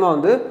ஃபுல் டைமாக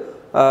வந்து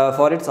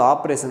ஃபார் இட்ஸ்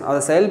ஆப்ரேஷன் அதை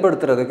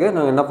செயல்படுத்துறதுக்கு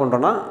நாங்கள் என்ன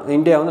பண்ணுறோன்னா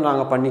இந்தியா வந்து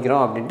நாங்கள்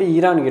பண்ணிக்கிறோம் அப்படின்ட்டு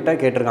ஈரான் கிட்ட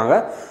கேட்டிருக்காங்க.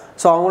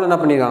 ஸோ அவங்களும் என்ன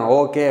பண்ணியிருக்காங்க,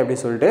 ஓகே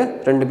அப்படின்னு சொல்லிட்டு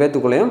 2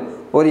 பேர்த்துக்குள்ளேயும்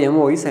ஒரு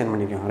MOU சைன்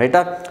பண்ணியிருக்காங்க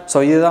ரைட்டா. ஸோ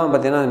இதுதான்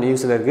பார்த்தீங்கன்னா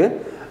நியூஸில் இருக்குது.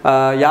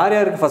 யார்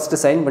யாருக்கு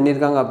ஃபஸ்ட்டு சைன்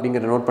பண்ணியிருக்காங்க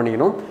அப்படிங்கிறத நோட்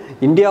பண்ணிக்கணும்.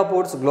 இந்தியா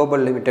போர்ட்ஸ்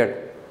குளோபல் லிமிடெட்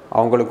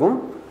அவங்களுக்கும்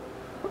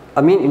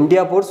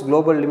India ports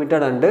global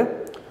limited and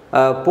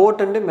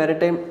board and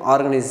maritime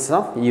organisation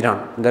of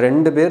Iran இந்த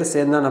 2 பேர்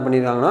சேர்ந்து என்ன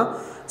பண்ணியிருக்காங்கன்னா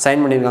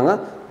சைன் பண்ணியிருக்காங்க.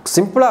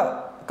 சிம்பிளாக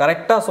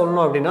கரெக்டாக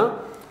சொல்லணும் அப்படின்னா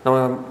நம்ம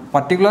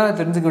பர்டிகுலராக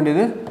தெரிஞ்சுக்க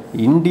வேண்டியது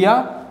இந்தியா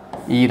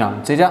ஈரான்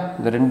சரியா.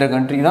 இந்த 2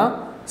 கண்ட்ரிக்கு தான்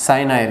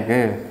சைன் ஆகிருக்கு.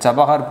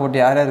 சபஹார் போர்ட்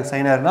யார் யாருக்கு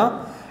சைன் ஆயிருக்குன்னா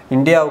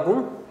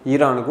இந்தியாவுக்கும்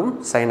ஈரானுக்கும்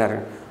சைன்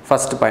ஆயிருக்கு.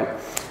 First point.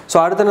 ஸோ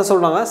அடுத்து என்ன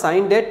சொல்கிறாங்க,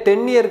 sign date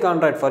 10 year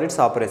contract for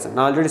it's operation.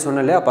 நான் ஆல்ரெடி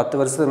சொன்னேன் இல்லையா, 10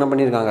 வருஷத்துக்கு என்ன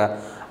பண்ணியிருக்காங்க,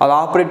 அதை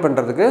ஆப்ரேட்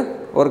பண்ணுறதுக்கு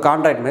ஒரு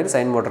கான்ட்ராக்ட் மாதிரி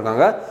சைன்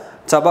போட்டிருக்காங்க.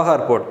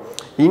 Chabahar board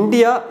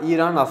India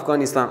Iran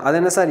Afghanistan. அது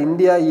என்ன சார்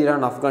இந்தியா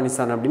ஈரான்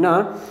ஆப்கானிஸ்தான் அப்படின்னா,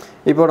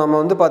 இப்போ நம்ம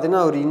வந்து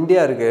பார்த்திங்கன்னா ஒரு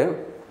இந்தியா இருக்குது,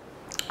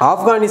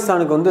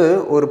 ஆப்கானிஸ்தானுக்கு வந்து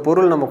ஒரு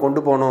பொருள் நம்ம கொண்டு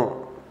போகணும்,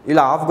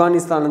 இல்லை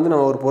ஆப்கானிஸ்தான்லேருந்து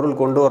நம்ம ஒரு பொருள்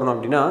கொண்டு வரணும்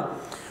அப்படின்னா,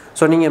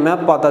 ஸோ நீங்கள்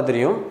மேப் பார்த்தா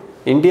தெரியும்,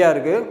 இந்தியா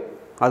இருக்குது,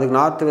 அதுக்கு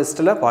நார்த்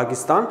வெஸ்ட்டில்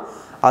பாகிஸ்தான்,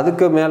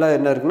 அதுக்கு மேலே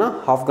என்ன இருக்குன்னா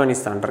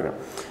ஆப்கானிஸ்தான் இருக்குது.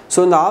 ஸோ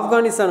இந்த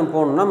ஆப்கானிஸ்தானுக்கு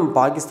போகணுன்னா நம்ம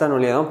பாகிஸ்தான்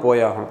வழியாக தான்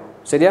போயாகணும்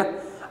சரியா.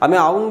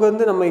 அதுமாதிரி அவங்க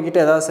வந்து நம்மக்கிட்ட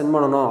எதாவது சென்ட்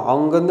பண்ணணும்,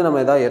 அவங்கேருந்து நம்ம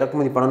எதாவது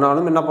இறக்குமதி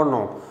பண்ணனாலும் என்ன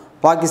பண்ணணும்,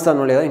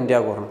 பாகிஸ்தான் வழியாக தான்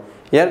இந்தியாவுக்கு வரணும்.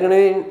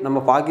 ஏற்கனவே நம்ம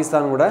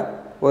பாகிஸ்தான் கூட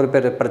ஒரு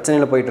பெரிய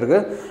பிரச்சனையில் போயிட்டுருக்கு.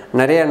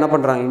 நிறைய என்ன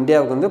பண்ணுறாங்க,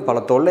 இந்தியாவுக்கு வந்து பல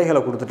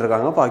தொல்லைகளை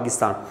கொடுத்துட்ருக்காங்க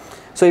பாகிஸ்தான்.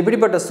 ஸோ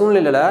இப்படிப்பட்ட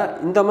சூழ்நிலையில்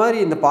இந்த மாதிரி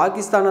இந்த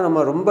பாகிஸ்தானை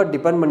நம்ம ரொம்ப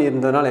டிபெண்ட்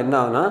பண்ணியிருந்ததுனால என்ன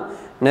ஆகுதுன்னா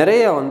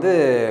நிறைய வந்து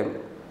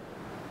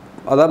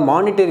அதாவது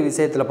மானிட்டரி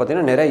விஷயத்தில்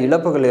பார்த்திங்கன்னா நிறைய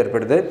இழப்புகள்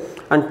ஏற்படுது.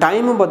 அண்ட்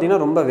டைமும்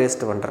பார்த்திங்கன்னா ரொம்ப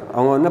வேஸ்ட் பண்ணுறாங்க.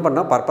 அவங்க என்ன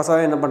பண்ணுறாங்க,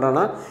 பர்பஸாகவே என்ன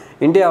பண்ணுறாங்கன்னா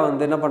இந்தியா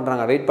வந்து என்ன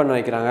பண்ணுறாங்க, வெயிட் பண்ண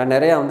வைக்கிறாங்க,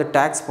 நிறையா வந்து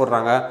டேக்ஸ்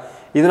போடுறாங்க.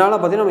 இதனால்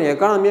பார்த்திங்கன்னா நம்ம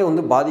எக்கானமியே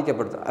வந்து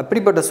பாதிக்கப்படுது.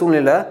 அப்படிப்பட்ட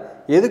சூழ்நிலை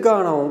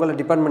எதுக்காக நான் உங்களை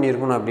டிபெண்ட்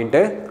பண்ணியிருக்கணும்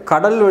அப்படின்ட்டு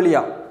கடல்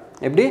வழியாக,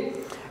 எப்படி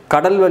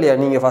கடல் வழியாக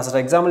நீங்கள் ஃபஸ்ட்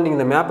எக்ஸாம்பிள் நீங்கள்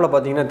இந்த மேப்பில்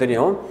பார்த்தீங்கன்னா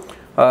தெரியும்,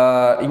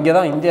 இங்கே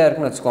தான் இந்தியா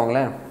இருக்குன்னு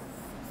வச்சுக்கோங்களேன்,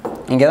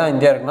 இங்கே தான்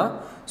இந்தியா இருக்குன்னா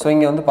ஸோ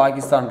இங்கே வந்து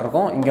பாகிஸ்தான்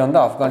இருக்கும், இங்கே வந்து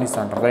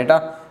ஆப்கானிஸ்தான் இருக்கும் ரைட்டா.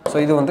 ஸோ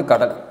இது வந்து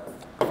கடல்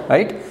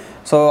ரைட்.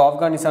 ஸோ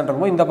ஆப்கானிஸ்தான்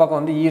இருக்கும், இந்த பக்கம்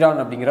வந்து ஈரான்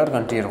அப்படிங்கிற ஒரு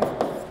கண்ட்ரி இருக்கும்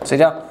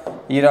சரியா,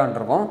 ஈரான்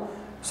இருக்கும்.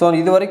 ஸோ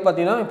இது வரைக்கும்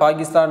பார்த்தீங்கன்னா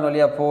பாகிஸ்தான்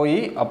வழியாக போய்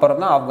அப்புறம்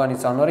தான்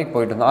ஆப்கானிஸ்தான் வரைக்கும்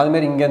போயிட்டு இருந்தோம்.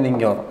 அதுமாரி இங்கேருந்து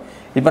இங்கே வரும்.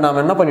 இப்போ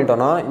நம்ம என்ன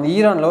பண்ணிட்டோம்னா இந்த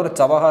ஈரானில் ஒரு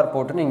சபஹார்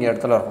போர்ட்டுன்னு இங்கே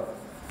இடத்துல இருக்கும்,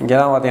 இங்கே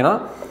தான் பார்த்தீங்கன்னா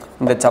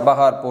இந்த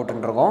சபஹார்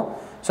போர்ட்டுன்னு இருக்கும்.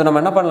 ஸோ நம்ம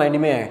என்ன பண்ணலாம்,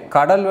 இனிமேல்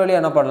கடல்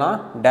வழியாக என்ன பண்ணலாம்,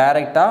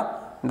 டைரெக்டாக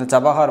இந்த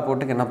சபஹார்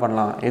போர்ட்டுக்கு என்ன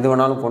பண்ணலாம், எது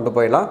வேணாலும் கொண்டு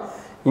போயிடலாம்.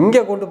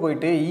 இங்கே கொண்டு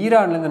போயிட்டு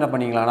ஈரான்லேருந்து என்ன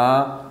பண்ணிக்கலாம்னா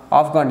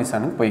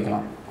ஆப்கானிஸ்தானுக்கு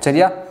போய்க்கலாம்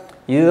சரியா.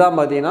 இதுதான்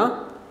பார்த்தீங்கன்னா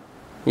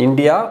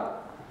India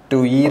to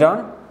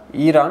Iran,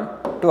 Iran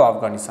to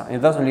Afghanistan.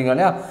 இதுதான் சொல்லியிருக்கோம்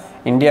இல்லையா,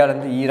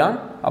 இந்தியாவிலேருந்து ஈரான்,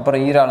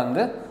 அப்புறம்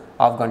ஈரான்லேருந்து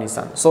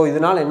ஆப்கானிஸ்தான். ஸோ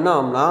இதனால் என்ன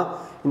ஆகும்னா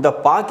இந்த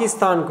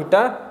பாகிஸ்தான்கிட்ட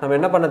நம்ம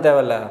என்ன பண்ண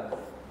தேவையில்ல,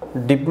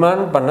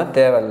 டிமாண்ட் பண்ண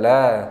தேவையில்ல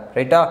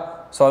ரைட்டா.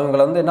 ஸோ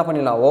அவங்கள வந்து என்ன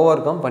பண்ணிடலாம்,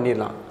 ஓவர் கம்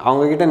பண்ணிடலாம்.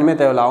 அவங்கக்கிட்ட இனிமேல்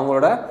தேவையில்லை,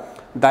 அவங்களோட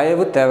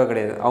தயவு தேவை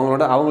கிடையாது,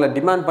 அவங்கள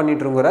டிமாண்ட்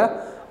பண்ணிட்டுருங்கிற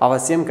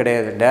அவசியம்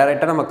கிடையாது.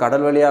 டைரெக்டாக நம்ம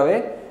கடல் வழியாகவே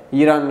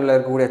ஈரானில்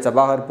இருக்கக்கூடிய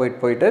சபஹார்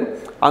போயிட்டு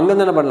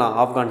அங்கேருந்து என்ன பண்ணலாம்,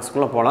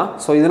 ஆப்கானிஸ்தானுக்குள்ளே போகலாம்.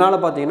 ஸோ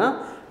இதனால் பார்த்தீங்கன்னா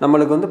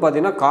நம்மளுக்கு வந்து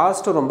பார்த்திங்கன்னா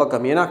காஸ்ட்டு ரொம்ப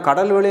கம்மி. ஏன்னா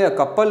கடல் வழியாக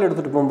கப்பல்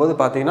எடுத்துகிட்டு போகும்போது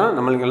பார்த்திங்கன்னா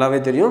நம்மளுக்கு எல்லாமே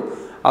தெரியும்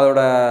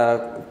அதோட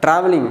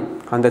ட்ராவலிங்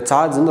அந்த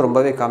சார்ஜ் வந்து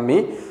ரொம்பவே கம்மி.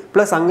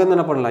 ப்ளஸ் அங்கேருந்து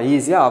என்ன பண்ணலாம்,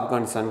 ஈஸியாக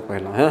ஆப்கானிஸ்தானுக்கு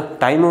போயிடலாம்.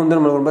 டைமும் வந்து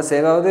நம்மளுக்கு ரொம்ப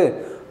சேவ் ஆகுது,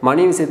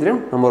 மணி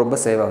விஷயத்துலையும் நம்ம ரொம்ப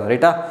சேவ் ஆகுது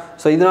ரைட்டா.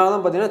 ஸோ இதனால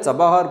தான் பார்த்திங்கன்னா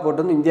சபஹார்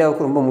போர்ட் வந்து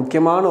இந்தியாவுக்கு ரொம்ப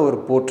முக்கியமான ஒரு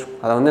போர்ட்.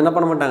 அதை வந்து என்ன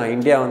பண்ண மாட்டாங்க,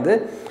 இந்தியா வந்து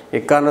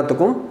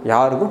எக்காரணத்துக்கும்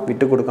யாருக்கும்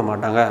விட்டு கொடுக்க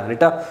மாட்டாங்க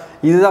ரைட்டா.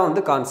 இதுதான்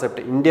வந்து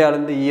கான்செப்ட்,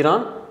 இந்தியாவிலேருந்து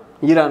ஈரான்,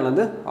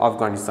 ஈரான்லேருந்து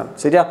ஆப்கானிஸ்தான்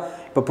சரியா.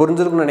 இப்போ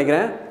புரிஞ்சிருக்குன்னு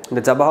நினைக்கிறேன்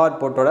இந்த சபஹார்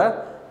போர்ட்டோட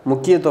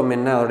முக்கியத்துவம்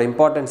என்ன, அதோட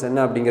இம்பார்ட்டன்ஸ் என்ன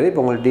அப்படிங்கிறது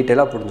இப்போ உங்களுக்கு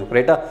டீட்டெயிலாக புரிஞ்சுக்கும்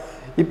ரைட்டா.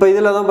 இப்போ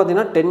இதில் தான்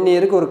பார்த்திங்கன்னா 10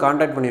 இயருக்கு ஒரு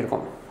கான்ட்ராக்ட்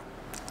பண்ணியிருக்கோம்,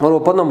 ஒரு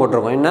ஒப்பந்தம்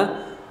போட்டிருக்கோம். என்ன,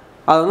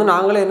 அதை வந்து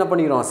நாங்களே என்ன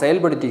பண்ணிக்கிறோம்,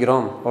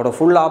 செயல்படுத்திக்கிறோம், அதோட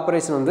ஃபுல்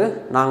ஆப்ரேஷன் வந்து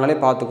நாங்களே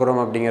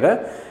பார்த்துக்குறோம் அப்படிங்கிற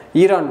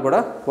ஈரான் கூட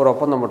ஒரு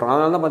ஒப்பந்தம் போட்டுறோம்.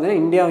 அதனால தான்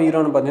பார்த்திங்கன்னா இந்தியா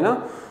ஈரான் பார்த்திங்கன்னா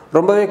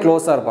ரொம்பவே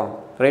க்ளோஸாக இருப்பாங்க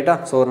ரைட்டா.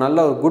 ஸோ ஒரு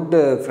நல்ல ஒரு குட்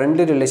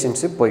ஃப்ரெண்ட்லி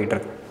ரிலேஷன்ஷிப்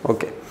போய்கிட்டுருக்கு.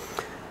 ஓகே,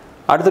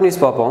 அடுத்த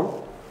நியூஸ் பார்ப்போம்.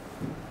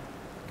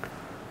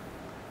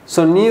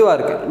 ஸோ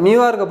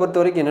நியூயார்க்கை பொறுத்த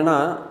வரைக்கும் என்னென்னா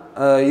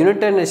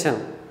யுனைடெட் நேஷன்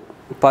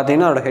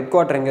பார்த்தீங்கன்னா அதோட ஹெட்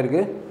குவார்ட்டர் எங்கே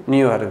இருக்குது?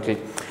 நியூயார்க்கு.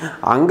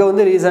 அங்கே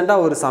வந்து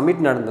ரீசெண்டாக ஒரு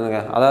சமிட் நடந்ததுங்க.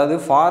 அதாவது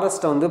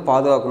ஃபாரஸ்ட்டை வந்து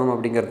பாதுகாக்கணும்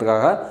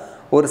அப்படிங்கிறதுக்காக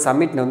ஒரு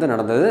சமிட் வந்து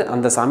நடந்தது.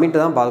 அந்த சமிட்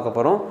தான் பார்க்க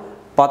போகிறோம்.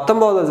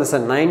 19th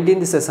session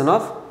 19th session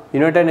of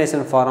United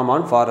nation forum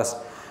on forest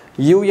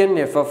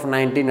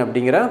UNFF19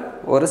 அப்படிங்கிற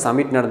ஒரு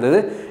சமிட் நடந்தது.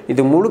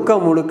 இது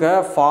முழுக்க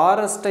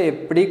ஃபாரஸ்ட்டை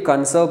எப்படி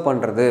கன்சர்வ்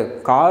பண்ணுறது,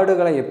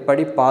 காடுகளை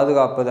எப்படி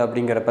பாதுகாப்பது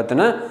அப்படிங்கிற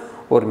பற்றின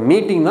ஒரு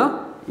மீட்டிங் தான்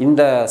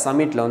இந்த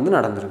சமிட்டில் வந்து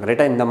நடந்திருக்கு.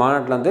 ரைட்டாக இந்த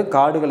மாநாட்டில் வந்து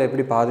காடுகளை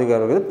எப்படி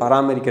பாதுகாக்கிறது,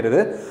 பராமரிக்கிறது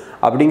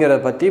அப்படிங்கிறத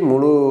பற்றி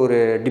முழு ஒரு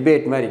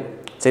டிபேட் மாதிரி,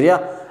 சரியா?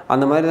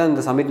 அந்த மாதிரி தான்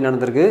இந்த சமிட்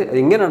நடந்திருக்கு.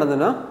 எங்கே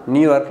நடந்ததுன்னா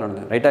நியூயார்க்கில்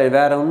நடந்தது. ரைட்டாக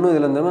வேறு ஒன்றும்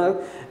இதில் இந்த மாதிரி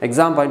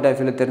எக்ஸாம் பாயிண்ட் ஆஃப்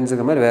வியூவில்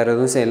தெரிஞ்சுக்க மாதிரி வேறு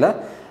எதுவும் செய்யலை.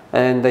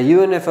 இந்த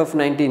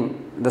UNFF19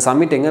 இந்த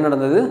சமிட் எங்கே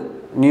நடந்தது?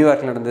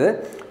 நியூயார்க்கில் நடந்தது.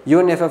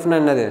 UNFFனா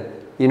என்னது?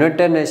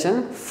 United nation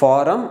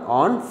forum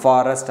on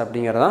forest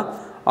அப்படிங்கிறது தான்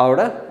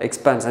அதோட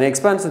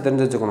எக்ஸ்பான்ஷன்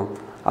தெரிஞ்சு வச்சுக்கணும்.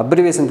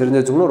 அப்ரிவேஷன் தெரிஞ்சு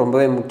வச்சுக்கணும்,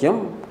 ரொம்பவே முக்கியம்,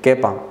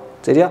 கேட்பாங்க,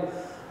 சரியா?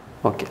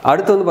 ஓகே.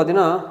 அடுத்து வந்து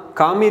பார்த்திங்கன்னா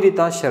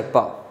காமிரிதா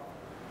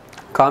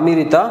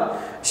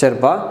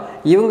ஷெர்பா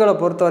இவங்களை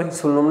பொறுத்த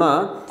வரைக்கும் சொல்லணும்னா,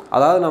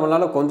 அதாவது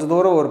நம்மளால் கொஞ்சம்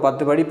தூரம் ஒரு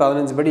 10 படி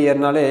 15 படி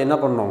ஏறினாலே என்ன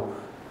பண்ணணும்,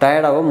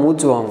 டயர்டாகவும்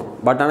மூச்சு வாங்கும்.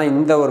 பட் ஆனால்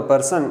இந்த ஒரு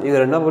பர்சன்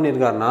இவர் என்ன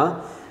பண்ணியிருக்காருன்னா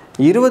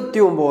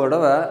 29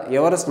 தடவை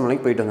எவரெஸ்ட்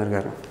மலைக்கு போயிட்டு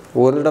வந்திருக்காரு.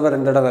 ஒரு தடவை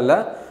 2 தடவை இல்லை,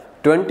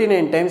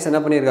 29 டைம்ஸ் என்ன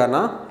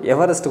பண்ணியிருக்காருன்னா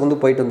எவரெஸ்ட்டுக்கு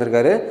வந்து போயிட்டு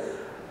வந்திருக்காரு.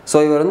 ஸோ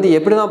இவர் வந்து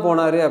எப்படி தான்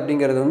போனார்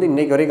அப்படிங்கிறது வந்து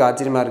இன்றைக்கு வரைக்கும்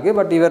ஆச்சரியமாக இருக்குது.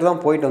 பட் இவர் தான்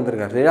போயிட்டு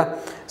வந்திருக்காரு, சரியா?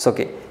 So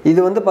okay. இது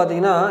வந்து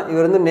பார்த்திங்கன்னா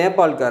இவர் வந்து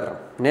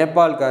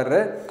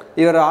நேபாள்காரர்.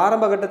 இவர்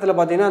ஆரம்ப கட்டத்தில்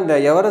பார்த்திங்கன்னா இந்த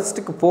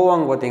எவரெஸ்ட்டுக்கு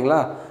போவாங்க பார்த்தீங்களா,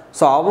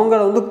 ஸோ அவங்கள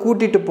வந்து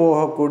கூட்டிகிட்டு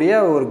போகக்கூடிய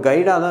ஒரு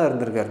கைடாக தான்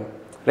இருந்திருக்காரு,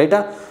 ரைட்டா?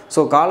 ஸோ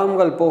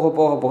காலங்கள்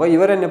போக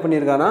இவர் என்ன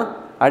பண்ணியிருக்காருன்னா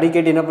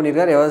அடிக்கடி என்ன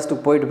பண்ணியிருக்காரு,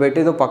 எவரெஸ்ட்டுக்கு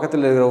போயிட்டு ஏதோ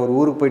பக்கத்தில் இருக்கிற ஒரு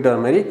ஊருக்கு போயிட்டு வர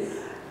மாதிரி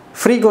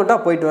ஃப்ரீக்வெண்ட்டாக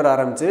போயிட்டு வர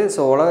ஆரம்பிச்சு.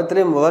 ஸோ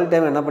உலகத்துலேயே முதல்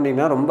டைம் என்ன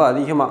பண்ணியிருக்காருன்னா ரொம்ப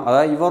அதிகமாக,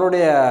 அதாவது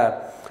இவருடைய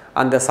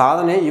அந்த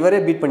சாதனையை இவரே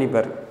பீட்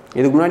பண்ணிப்பார்.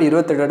 இதுக்கு முன்னாடி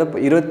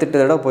 28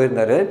 தடவை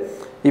போயிருந்தார்.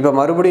 இப்போ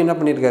மறுபடியும் என்ன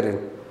பண்ணியிருக்காரு,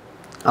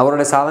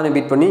 அவருடைய சாதனை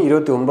பீட் பண்ணி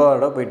 29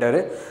 தடவை போயிட்டார்.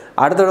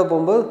 அடுத்த தடவை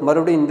போகும்போது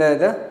மறுபடியும் இந்த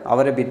இதை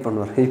அவரே பீட்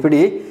பண்ணுவார்.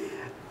 இப்படி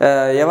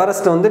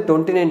எவரெஸ்ட்டை வந்து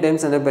 29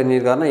 டைம்ஸ் என்ன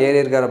பண்ணியிருக்காருன்னா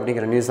ஏறியிருக்கார்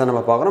அப்படிங்கிற நியூஸ் தான்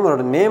நம்ம பார்க்குறோம்.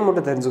 அவரோட நேம்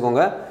மட்டும்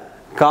தெரிஞ்சுக்கோங்க.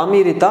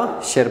 காமிரிதா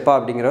ஷெர்பா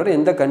அப்படிங்கிறவர்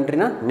எந்த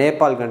கண்ட்ரினா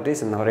நேபாள் கண்ட்ரி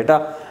சேர்ந்தவர், ரைட்டா?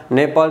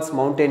 நேபாள்ஸ்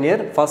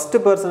மவுண்டேனியர்,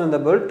 first person in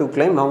the world to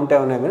claim mount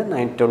Everest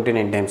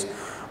 29 times.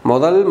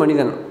 முதல்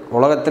மனிதன்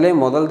உலகத்திலே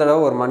முதல்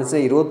தடவை ஒரு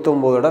மனுஷன்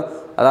 29 தடவை,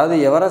 அதாவது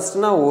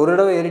எவரெஸ்ட்னா ஒரு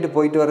தடவை ஏறிட்டு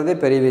போயிட்டு வரதே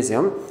பெரிய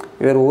விஷயம்.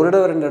 இவர் ஒரு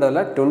தடவை 2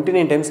 தடவை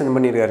 29 டைம்ஸ் என்ன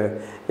பண்ணியிருக்காரு,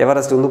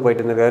 எவரெஸ்ட் வந்து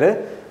போயிட்டு இருந்திருக்காரு.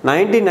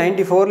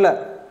 1994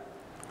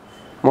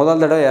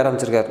 முதல் தடவை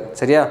ஆரம்பிச்சிருக்காரு,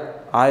 சரியா?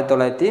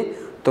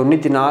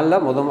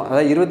 1994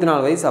 அதாவது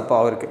 24 வயசு அப்போ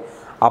அவருக்கு.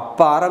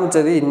 அப்போ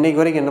ஆரம்பித்தது இன்றைக்கு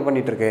வரைக்கும் என்ன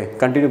பண்ணிகிட்ருக்கு,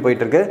 கண்டினியூ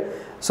போயிட்டுருக்கு.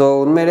 ஸோ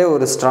உண்மையிலே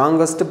ஒரு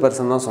ஸ்ட்ராங்கஸ்ட்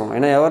பர்சன் தான் சொல்லணும்.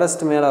 ஏன்னா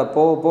எவரெஸ்ட் மேலே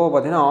போக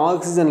பார்த்திங்கன்னா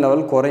ஆக்சிஜன்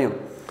லெவல் குறையும்.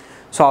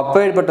 ஸோ அப்போ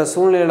ஏற்பட்ட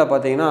சூழ்நிலையில்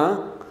பார்த்திங்கன்னா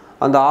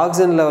அந்த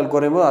ஆக்சிஜன் லெவல்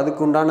குறையும் போது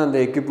அதுக்கு உண்டான அந்த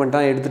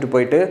எக்யூப்மெண்ட்டாக எடுத்துகிட்டு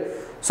போயிட்டு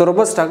ஸோ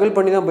ரொம்ப ஸ்ட்ரகிள்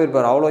பண்ணி தான்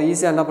போயிருப்பார். அவ்வளோ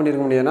ஈஸியாக என்ன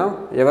பண்ணியிருக்க முடியாதுன்னா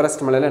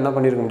எவரெஸ்ட் மலையில் என்ன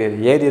பண்ணியிருக்க முடியாது,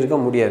 ஏறி இருக்க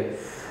முடியாது.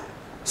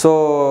 ஸோ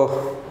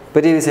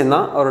பெரிய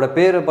விஷயந்தான். அவரோட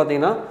பேர்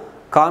பார்த்திங்கன்னா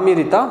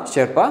காமிரிதா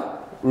ஷெர்பா,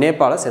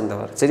 நேபாளை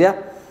சேர்ந்தவர், சரியா?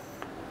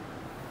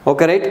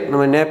 Okay, right.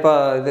 நம்ம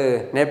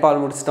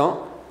நேபாள் முடிச்சிட்டோம்.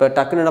 இப்போ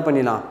டக்குன்னு என்ன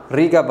பண்ணிடலாம்,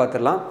 ரீகா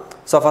பார்த்துடலாம்.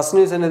 ஸோ ஃபஸ்ட்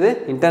நியூஸ் என்னது,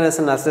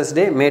 இன்டர்நேஷனல் நர்சஸ்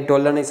டே மே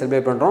 12 அன்னைக்கு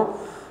செலிப்ரேட் பண்ணுறோம்.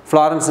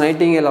 ஃப்ளாரன்ஸ்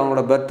நைட்டிங்கேல்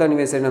அவங்களோட பர்த்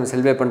அனிவர்சரி நம்ம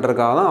செலிப்ரேட்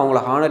பண்ணுறதுக்காக தான், அவங்கள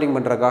ஹானரிங்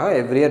பண்ணுறதுக்காக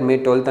எவ்ரி இயர் மே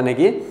 12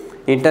 அன்னைக்கு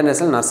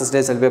இன்டர்நேஷனல் நர்சஸ்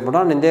டே செலிப்ரேட்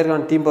பண்ணுறோம். இந்த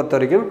இயர்க்கான தீம் பொறுத்த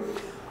வரைக்கும்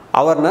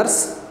அவர் nurse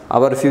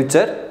our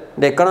future,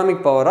 the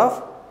economic power of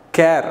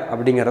care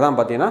அப்படிங்கிறது தான்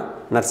பார்த்தீங்கன்னா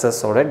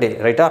நர்சஸோட டே,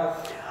 ரைட்டா?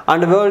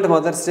 And world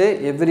mother's day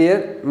every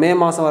year மே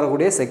மாதம்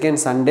வரக்கூடிய செகண்ட்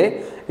சண்டே.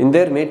 இந்த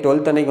இயர் மே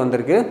 12 அன்னைக்கு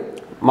வந்திருக்கு,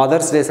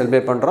 மதர்ஸ் டே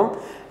செலிப்ரேட் பண்ணுறோம்.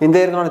 இந்த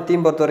இயர்க்கான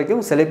தீம் பொறுத்த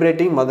வரைக்கும்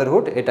செலிப்ரேட்டிங்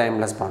மதர்ஹுட் ஏ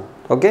டைம்லெஸ் பாண்ட்.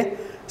 Okay,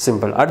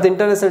 simple. அடுத்து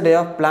international day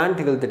of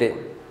plant health டே.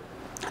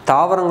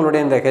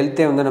 தாவரங்களுடைய இந்த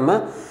ஹெல்த்தை வந்து நம்ம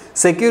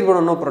செக்யூர்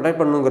பண்ணணும், ப்ரொடெக்ட்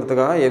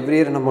பண்ணணுங்கிறதுக்காக எவ்ரி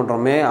இயர் என்ன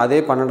பண்ணுறோம், மே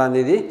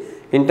 12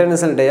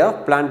 international day of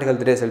plant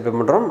health day celebrate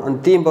பண்ணுறோம். அந்த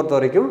தீம் பொறுத்த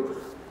வரைக்கும்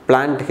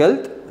plant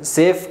health,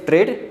 safe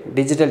trade,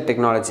 digital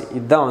technology.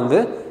 இதுதான் வந்து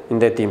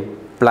இந்த theme.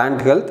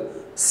 Plant health,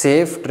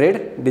 safe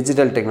trade,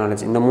 digital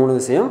technology, இந்த 3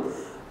 விஷயம்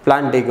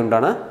பிளான்ட் டேக்கு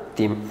உண்டான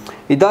தீம்.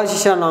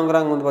 இதாஷிஷா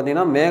நாங்கராங் வந்து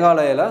பார்த்திங்கன்னா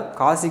மேகாலயாவில்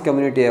காசி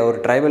கம்யூனிட்டியை, ஒரு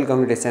ட்ரைபல்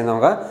கம்யூனிட்டியை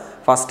சேர்ந்தவங்க.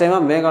 ஃபஸ்ட்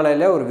டைமாக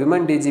மேகாலயாவில் ஒரு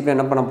விமன் டிஜிபி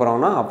என்ன பண்ண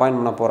போகிறாங்கன்னா அப்பாயின்ட்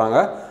பண்ண போகிறாங்க.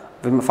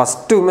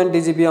 ஃபஸ்ட்டு உமன்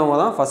டிஜிபி அவங்க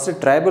தான், ஃபஸ்ட்டு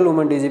ட்ரைபல்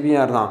உமன் டிஜிபி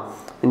யார் தான்,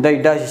 இந்த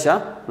இடாஷிஷா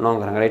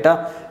நாங்கராங், ரைட்டா?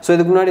 ஸோ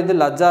இதுக்கு முன்னாடி வந்து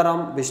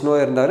லஜ்ஜாராம் விஷ்ணுவோ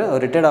இருந்தார்,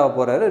 அவர் ரிட்டையர்ட் ஆக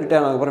போகிறாரு.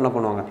 ரிட்டையர்ட் ஆனதுக்கப்புறம் என்ன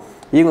பண்ணுவாங்க,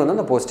 இவங்க வந்து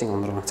அந்த போஸ்டிங்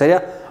வந்துடுவாங்க, சரியா?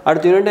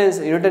 அடுத்து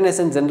யுனைடெட்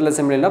நேஷன் ஜெனரல்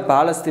அசம்பிளியில்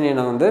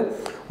பாலஸ்தீனியனை வந்து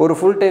ஒரு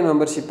ஃபுல் டைம்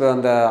மெம்பர்ஷிப்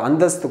அந்த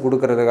அந்தஸ்து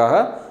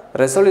கொடுக்கறதுக்காக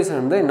ரெசல்யூஷன்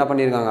வந்து என்ன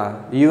பண்ணியிருக்காங்க,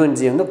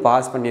 யூஎன்ஜி வந்து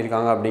பாஸ்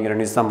பண்ணியிருக்காங்க அப்படிங்கிற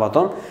நியூஸ் தான்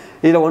பார்த்தோம்.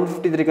 இதில்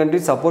 153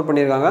 கண்ட்ரிஸ் சப்போர்ட்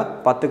பண்ணியிருக்காங்க,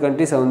 10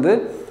 கண்ட்ரிஸை வந்து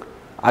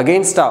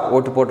அகெயின்ஸ்டாக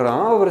ஓட்டு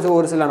போட்டிருக்காங்க.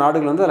 ஒரு சில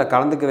நாடுகள் வந்து அதில்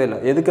கலந்துக்கவே இல்லை.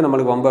 எதுக்கு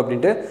நம்மளுக்கு வம்பு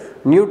அப்படின்ட்டு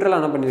நியூட்ரலாக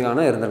என்ன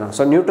பண்ணியிருக்காங்கன்னா இருந்திருக்காங்க.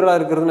 ஸோ நியூட்ரலாக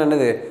இருக்கிறதுன்னு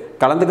என்னது,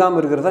 கலந்துக்காமல்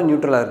இருக்கிறது தான்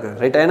நியூட்ரலாக இருக்குது,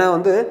 ரைட்? ஏன்னா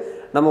வந்து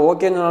நம்ம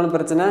ஓகேன்னு சொன்னாலும்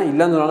பிரச்சனை,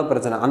 இல்லைன்னு சொன்னாலும்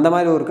பிரச்சனை, அந்த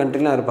மாதிரி ஒரு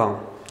கண்ட்ரிலாம் இருப்பாங்க.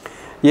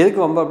 எதுக்கு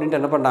வம்பு அப்படின்ட்டு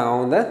என்ன பண்ணுறாங்க,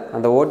 அவங்க வந்து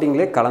அந்த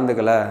ஓட்டிங்லேயே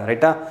கலந்துக்கல.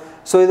 ரைட்டா?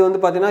 ஸோ இது வந்து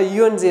பார்த்தீங்கன்னா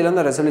யூஎன்சியில்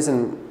வந்து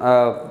ரெசல்யூஷன்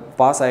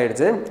பாஸ்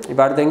ஆகிடுச்சு.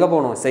 இப்போ அடுத்து எங்கே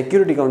போகணும்,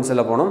 செக்யூரிட்டி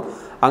கவுன்சிலில் போகணும்.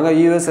 அங்கே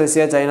யூஎஸ்,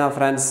 ரஷ்யா, சைனா,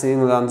 ஃப்ரான்ஸ்,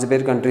 இவங்க 5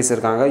 பேர் கண்ட்ரிஸ்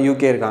இருக்காங்க,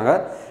 யூகே இருக்காங்க.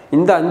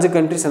 இந்த 5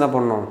 கண்ட்ரிஸ் என்ன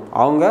பண்ணணும்,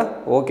 அவங்க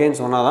ஓகேன்னு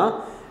சொன்னால் தான்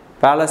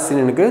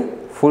பாலஸ்தீனுக்கு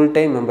ஃபுல்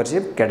டைம்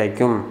மெம்பர்ஷிப்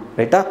கிடைக்கும்.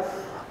 ரைட்டா?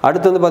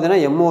 அடுத்து வந்து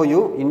பார்த்தீங்கன்னா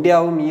எம்ஓயு,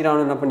 இந்தியாவும்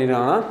ஈரானும் என்ன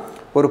பண்ணியிருக்காங்கன்னா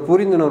ஒரு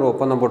புரிந்துணர்வு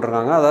ஒப்பந்தம்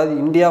போட்டிருக்காங்க. அதாவது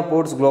India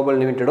ports global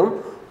லிமிட்டடும்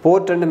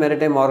board and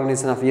maritime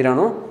organisation of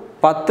ஈரானும்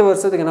 10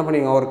 வருஷத்துக்கு என்ன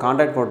பண்ணியிருக்காங்க, ஒரு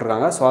கான்ட்ராக்ட்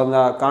போட்டிருக்காங்க. ஸோ அந்த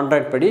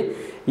கான்ட்ராக்ட் படி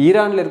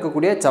ஈரானில்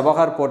இருக்கக்கூடிய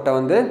சபஹார் போர்ட்டை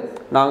வந்து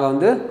நாங்கள்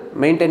வந்து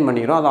மெயின்டைன்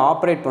பண்ணிக்கிறோம், அதை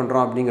ஆப்ரேட்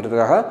பண்ணுறோம்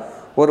அப்படிங்கிறதுக்காக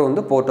ஒரு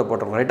வந்து போர்ட்டை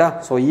போட்டிருக்கோம். ரைட்டா?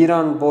 ஸோ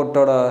ஈரான்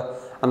போர்ட்டோட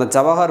அந்த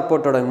சபஹார்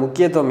போர்ட்டோட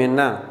முக்கியத்துவம்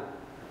என்ன,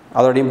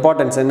 அதோட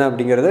இம்பார்ட்டன்ஸ் என்ன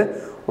அப்படிங்கிறது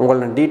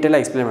உங்களுக்கு நான்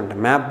டீட்டெயிலாக எக்ஸ்பிளைன்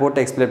பண்ணிட்டேன், மேப்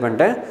போட்டு எக்ஸ்பிளைன்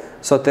பண்ணிட்டேன்.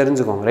 ஸோ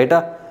தெரிஞ்சுக்கோங்க. ரைட்டா?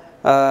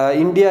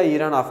 India,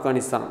 Iran,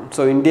 Afghanistan.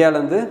 ஸோ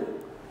இந்தியாவிலேருந்து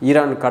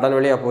ஈரான் கடல்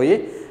வழியாக போய்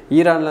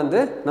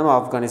ஈரான்லேருந்து நம்ம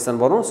ஆப்கானிஸ்தான்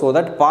போகிறோம். ஸோ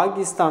தட்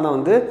பாகிஸ்தானை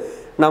வந்து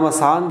நம்ம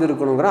சார்ந்து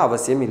இருக்கணுங்கிற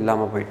அவசியம்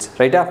இல்லாமல் போயிடுச்சு.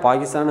 ரைட்டா?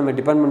 பாகிஸ்தானை நம்ம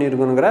டிபெண்ட் பண்ணி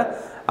இருக்கணுங்கிற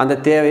அந்த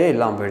தேவையே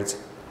இல்லாமல் போயிடுச்சு.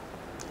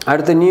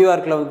 அடுத்து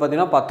நியூயார்க்கில் வந்து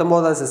பார்த்திங்கன்னா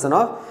 19வது session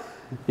of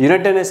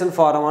United nation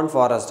forum on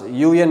forest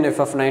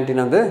UNFF19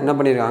 வந்து என்ன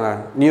பண்ணியிருக்காங்க,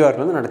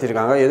 நியூயார்க்கில் வந்து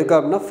நடத்தியிருக்காங்க. எதுக்கு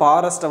அப்படின்னா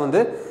ஃபாரஸ்ட்டை வந்து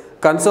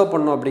கன்சர்வ்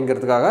பண்ணணும்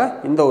அப்படிங்கிறதுக்காக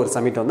இந்த ஒரு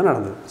சமிட் வந்து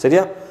நடந்தது.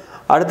 சரியா?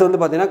 அடுத்து வந்து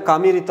பார்த்திங்கன்னா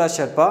கமிரிதா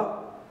ஷெர்பா.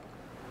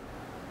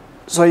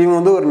 ஸோ இவங்க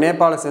வந்து ஒரு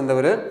நேபாளை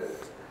சேர்ந்தவர்.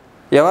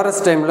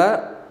 எவரெஸ்ட் டைமில்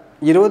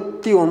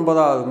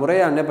 29வது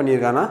முறையாக என்ன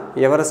பண்ணியிருக்காங்கன்னா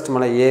எவரெஸ்ட்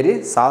மலை ஏறி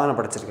சாதனை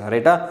படைச்சிருக்காரு.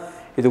 ரைட்டா?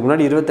 இதுக்கு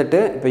முன்னாடி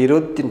 28, இப்போ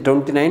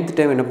 29th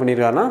டைம் என்ன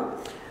பண்ணியிருக்காருன்னா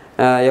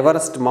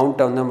எவரெஸ்ட்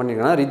மவுண்ட்டை வந்து என்ன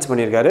பண்ணியிருக்காங்கன்னா ரீச்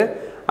பண்ணியிருக்காரு.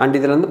 அண்ட்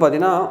இதில் வந்து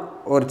பார்த்திங்கன்னா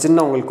ஒரு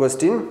சின்ன உங்களுக்கு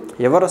கொஸ்டின்,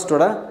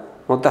 எவரெஸ்ட்டோட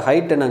மொத்த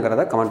ஹைட்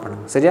என்னங்கிறத கமெண்ட்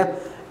பண்ணுங்கள். சரியா?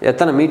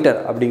 எத்தனை மீட்டர்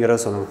அப்படிங்கிறத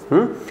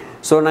சொல்லுங்கள்.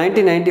 ஸோ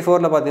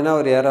 1994 பார்த்தீங்கன்னா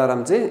ஒரு ஏற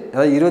ஆரம்பிச்சு,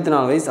 அதாவது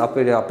 24 வயசு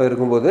அப்போ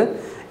இருக்கும்போது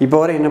இப்போ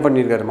வரை என்ன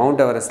பண்ணியிருக்காரு,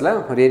 மவுண்ட் எவரெஸ்ட்டில்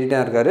ஒரு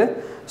ஏறிட்டாக இருக்கார்.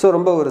 ஸோ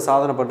ரொம்ப ஒரு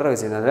சாதனை பண்ணுற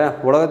விஷயம் தான்.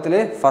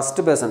 உலகத்திலே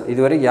ஃபஸ்ட்டு பர்சன்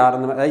இதுவரை யார்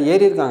அந்த மாதிரி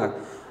ஏறி இருக்காங்க.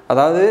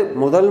 அதாவது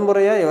முதல்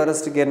முறையாக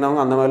எவரெஸ்ட்டுக்கு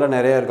ஏறினவங்க அந்த மாதிரிலாம்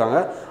நிறையா இருக்காங்க.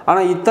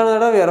 ஆனால் இத்தனை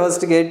தடவை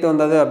எவரெஸ்ட்டுக்கு ஏறிட்டு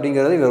வந்தது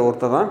அப்படிங்கிறது இவர்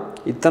ஒருத்தர் தான்.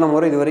 இத்தனை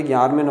முறை இது வரைக்கும்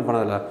யாருமே என்ன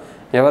பண்ணதில்லை,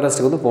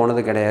 எவரெஸ்ட்டுக்கு வந்து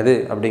போனது கிடையாது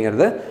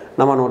அப்படிங்கிறத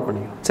நம்ம நோட்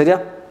பண்ணிக்கலாம். சரியா?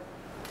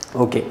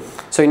 ஓகே.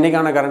 ஸோ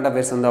இன்றைக்கான கரண்ட்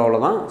அஃபேர்ஸ் வந்து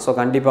அவ்வளோதான். ஸோ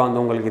கண்டிப்பாக வந்து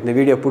உங்களுக்கு இந்த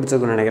வீடியோ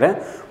பிடிச்சிருக்குன்னு நினைக்கிறேன்.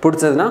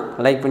 பிடிச்சதுன்னா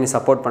லைக் பண்ணி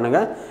சப்போர்ட்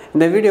பண்ணுங்கள்.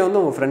 இந்த வீடியோ வந்து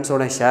உங்கள்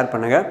ஃப்ரெண்ட்ஸோட ஷேர்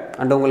பண்ணுங்கள்.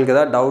 அண்ட் உங்களுக்கு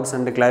ஏதாவது டவுட்ஸ்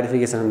அண்ட்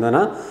கிளாரிஃபிகேஷன்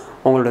இருந்ததுன்னா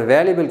உங்களோட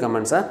வேல்யூபிள்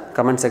கமெண்ட்ஸை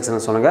கமெண்ட்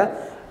செக்ஷனில் சொல்லுங்கள்.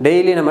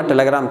 டெய்லி நம்ம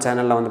டெலகிராம்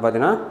சேனலில் வந்து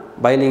பார்த்திங்கன்னா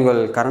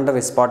bilingual current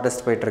affairs spot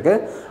test போயிட்டுருக்கு.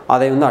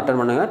 அதை வந்து அட்டன்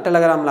பண்ணுங்கள்.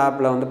 டெலகிராம்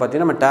ஆப்பில் வந்து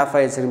பார்த்திங்கன்னா நம்ம Taf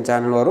Ias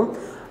சேனல் வரும்.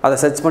 அதை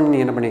சர்ச் பண்ணி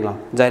நீங்கள் என்ன பண்ணிக்கலாம்,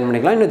 ஜாயின்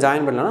பண்ணிக்கலாம். இன்னும்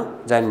ஜாயின் பண்ணலன்னா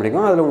ஜாயின்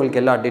பண்ணிக்கலாம். அதில் உங்களுக்கு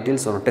எல்லா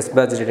டீட்டெயில்ஸ் வரும், test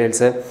batch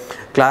details,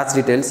 class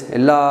details,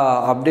 எல்லா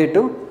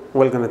அப்டேட்டும்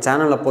உங்களுக்கு அந்த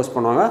சேனலில் போஸ்ட்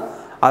பண்ணுவாங்க.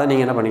 அதை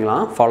நீங்கள் என்ன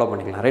பண்ணிக்கலாம், ஃபாலோ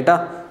பண்ணிக்கலாம். ரைட்டா?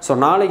 ஸோ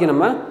நாளைக்கு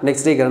நம்ம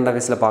நெக்ஸ்ட் டே கரண்ட்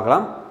அஃபேர்ஸில்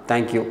பார்க்கலாம்.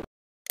 தேங்க்யூ.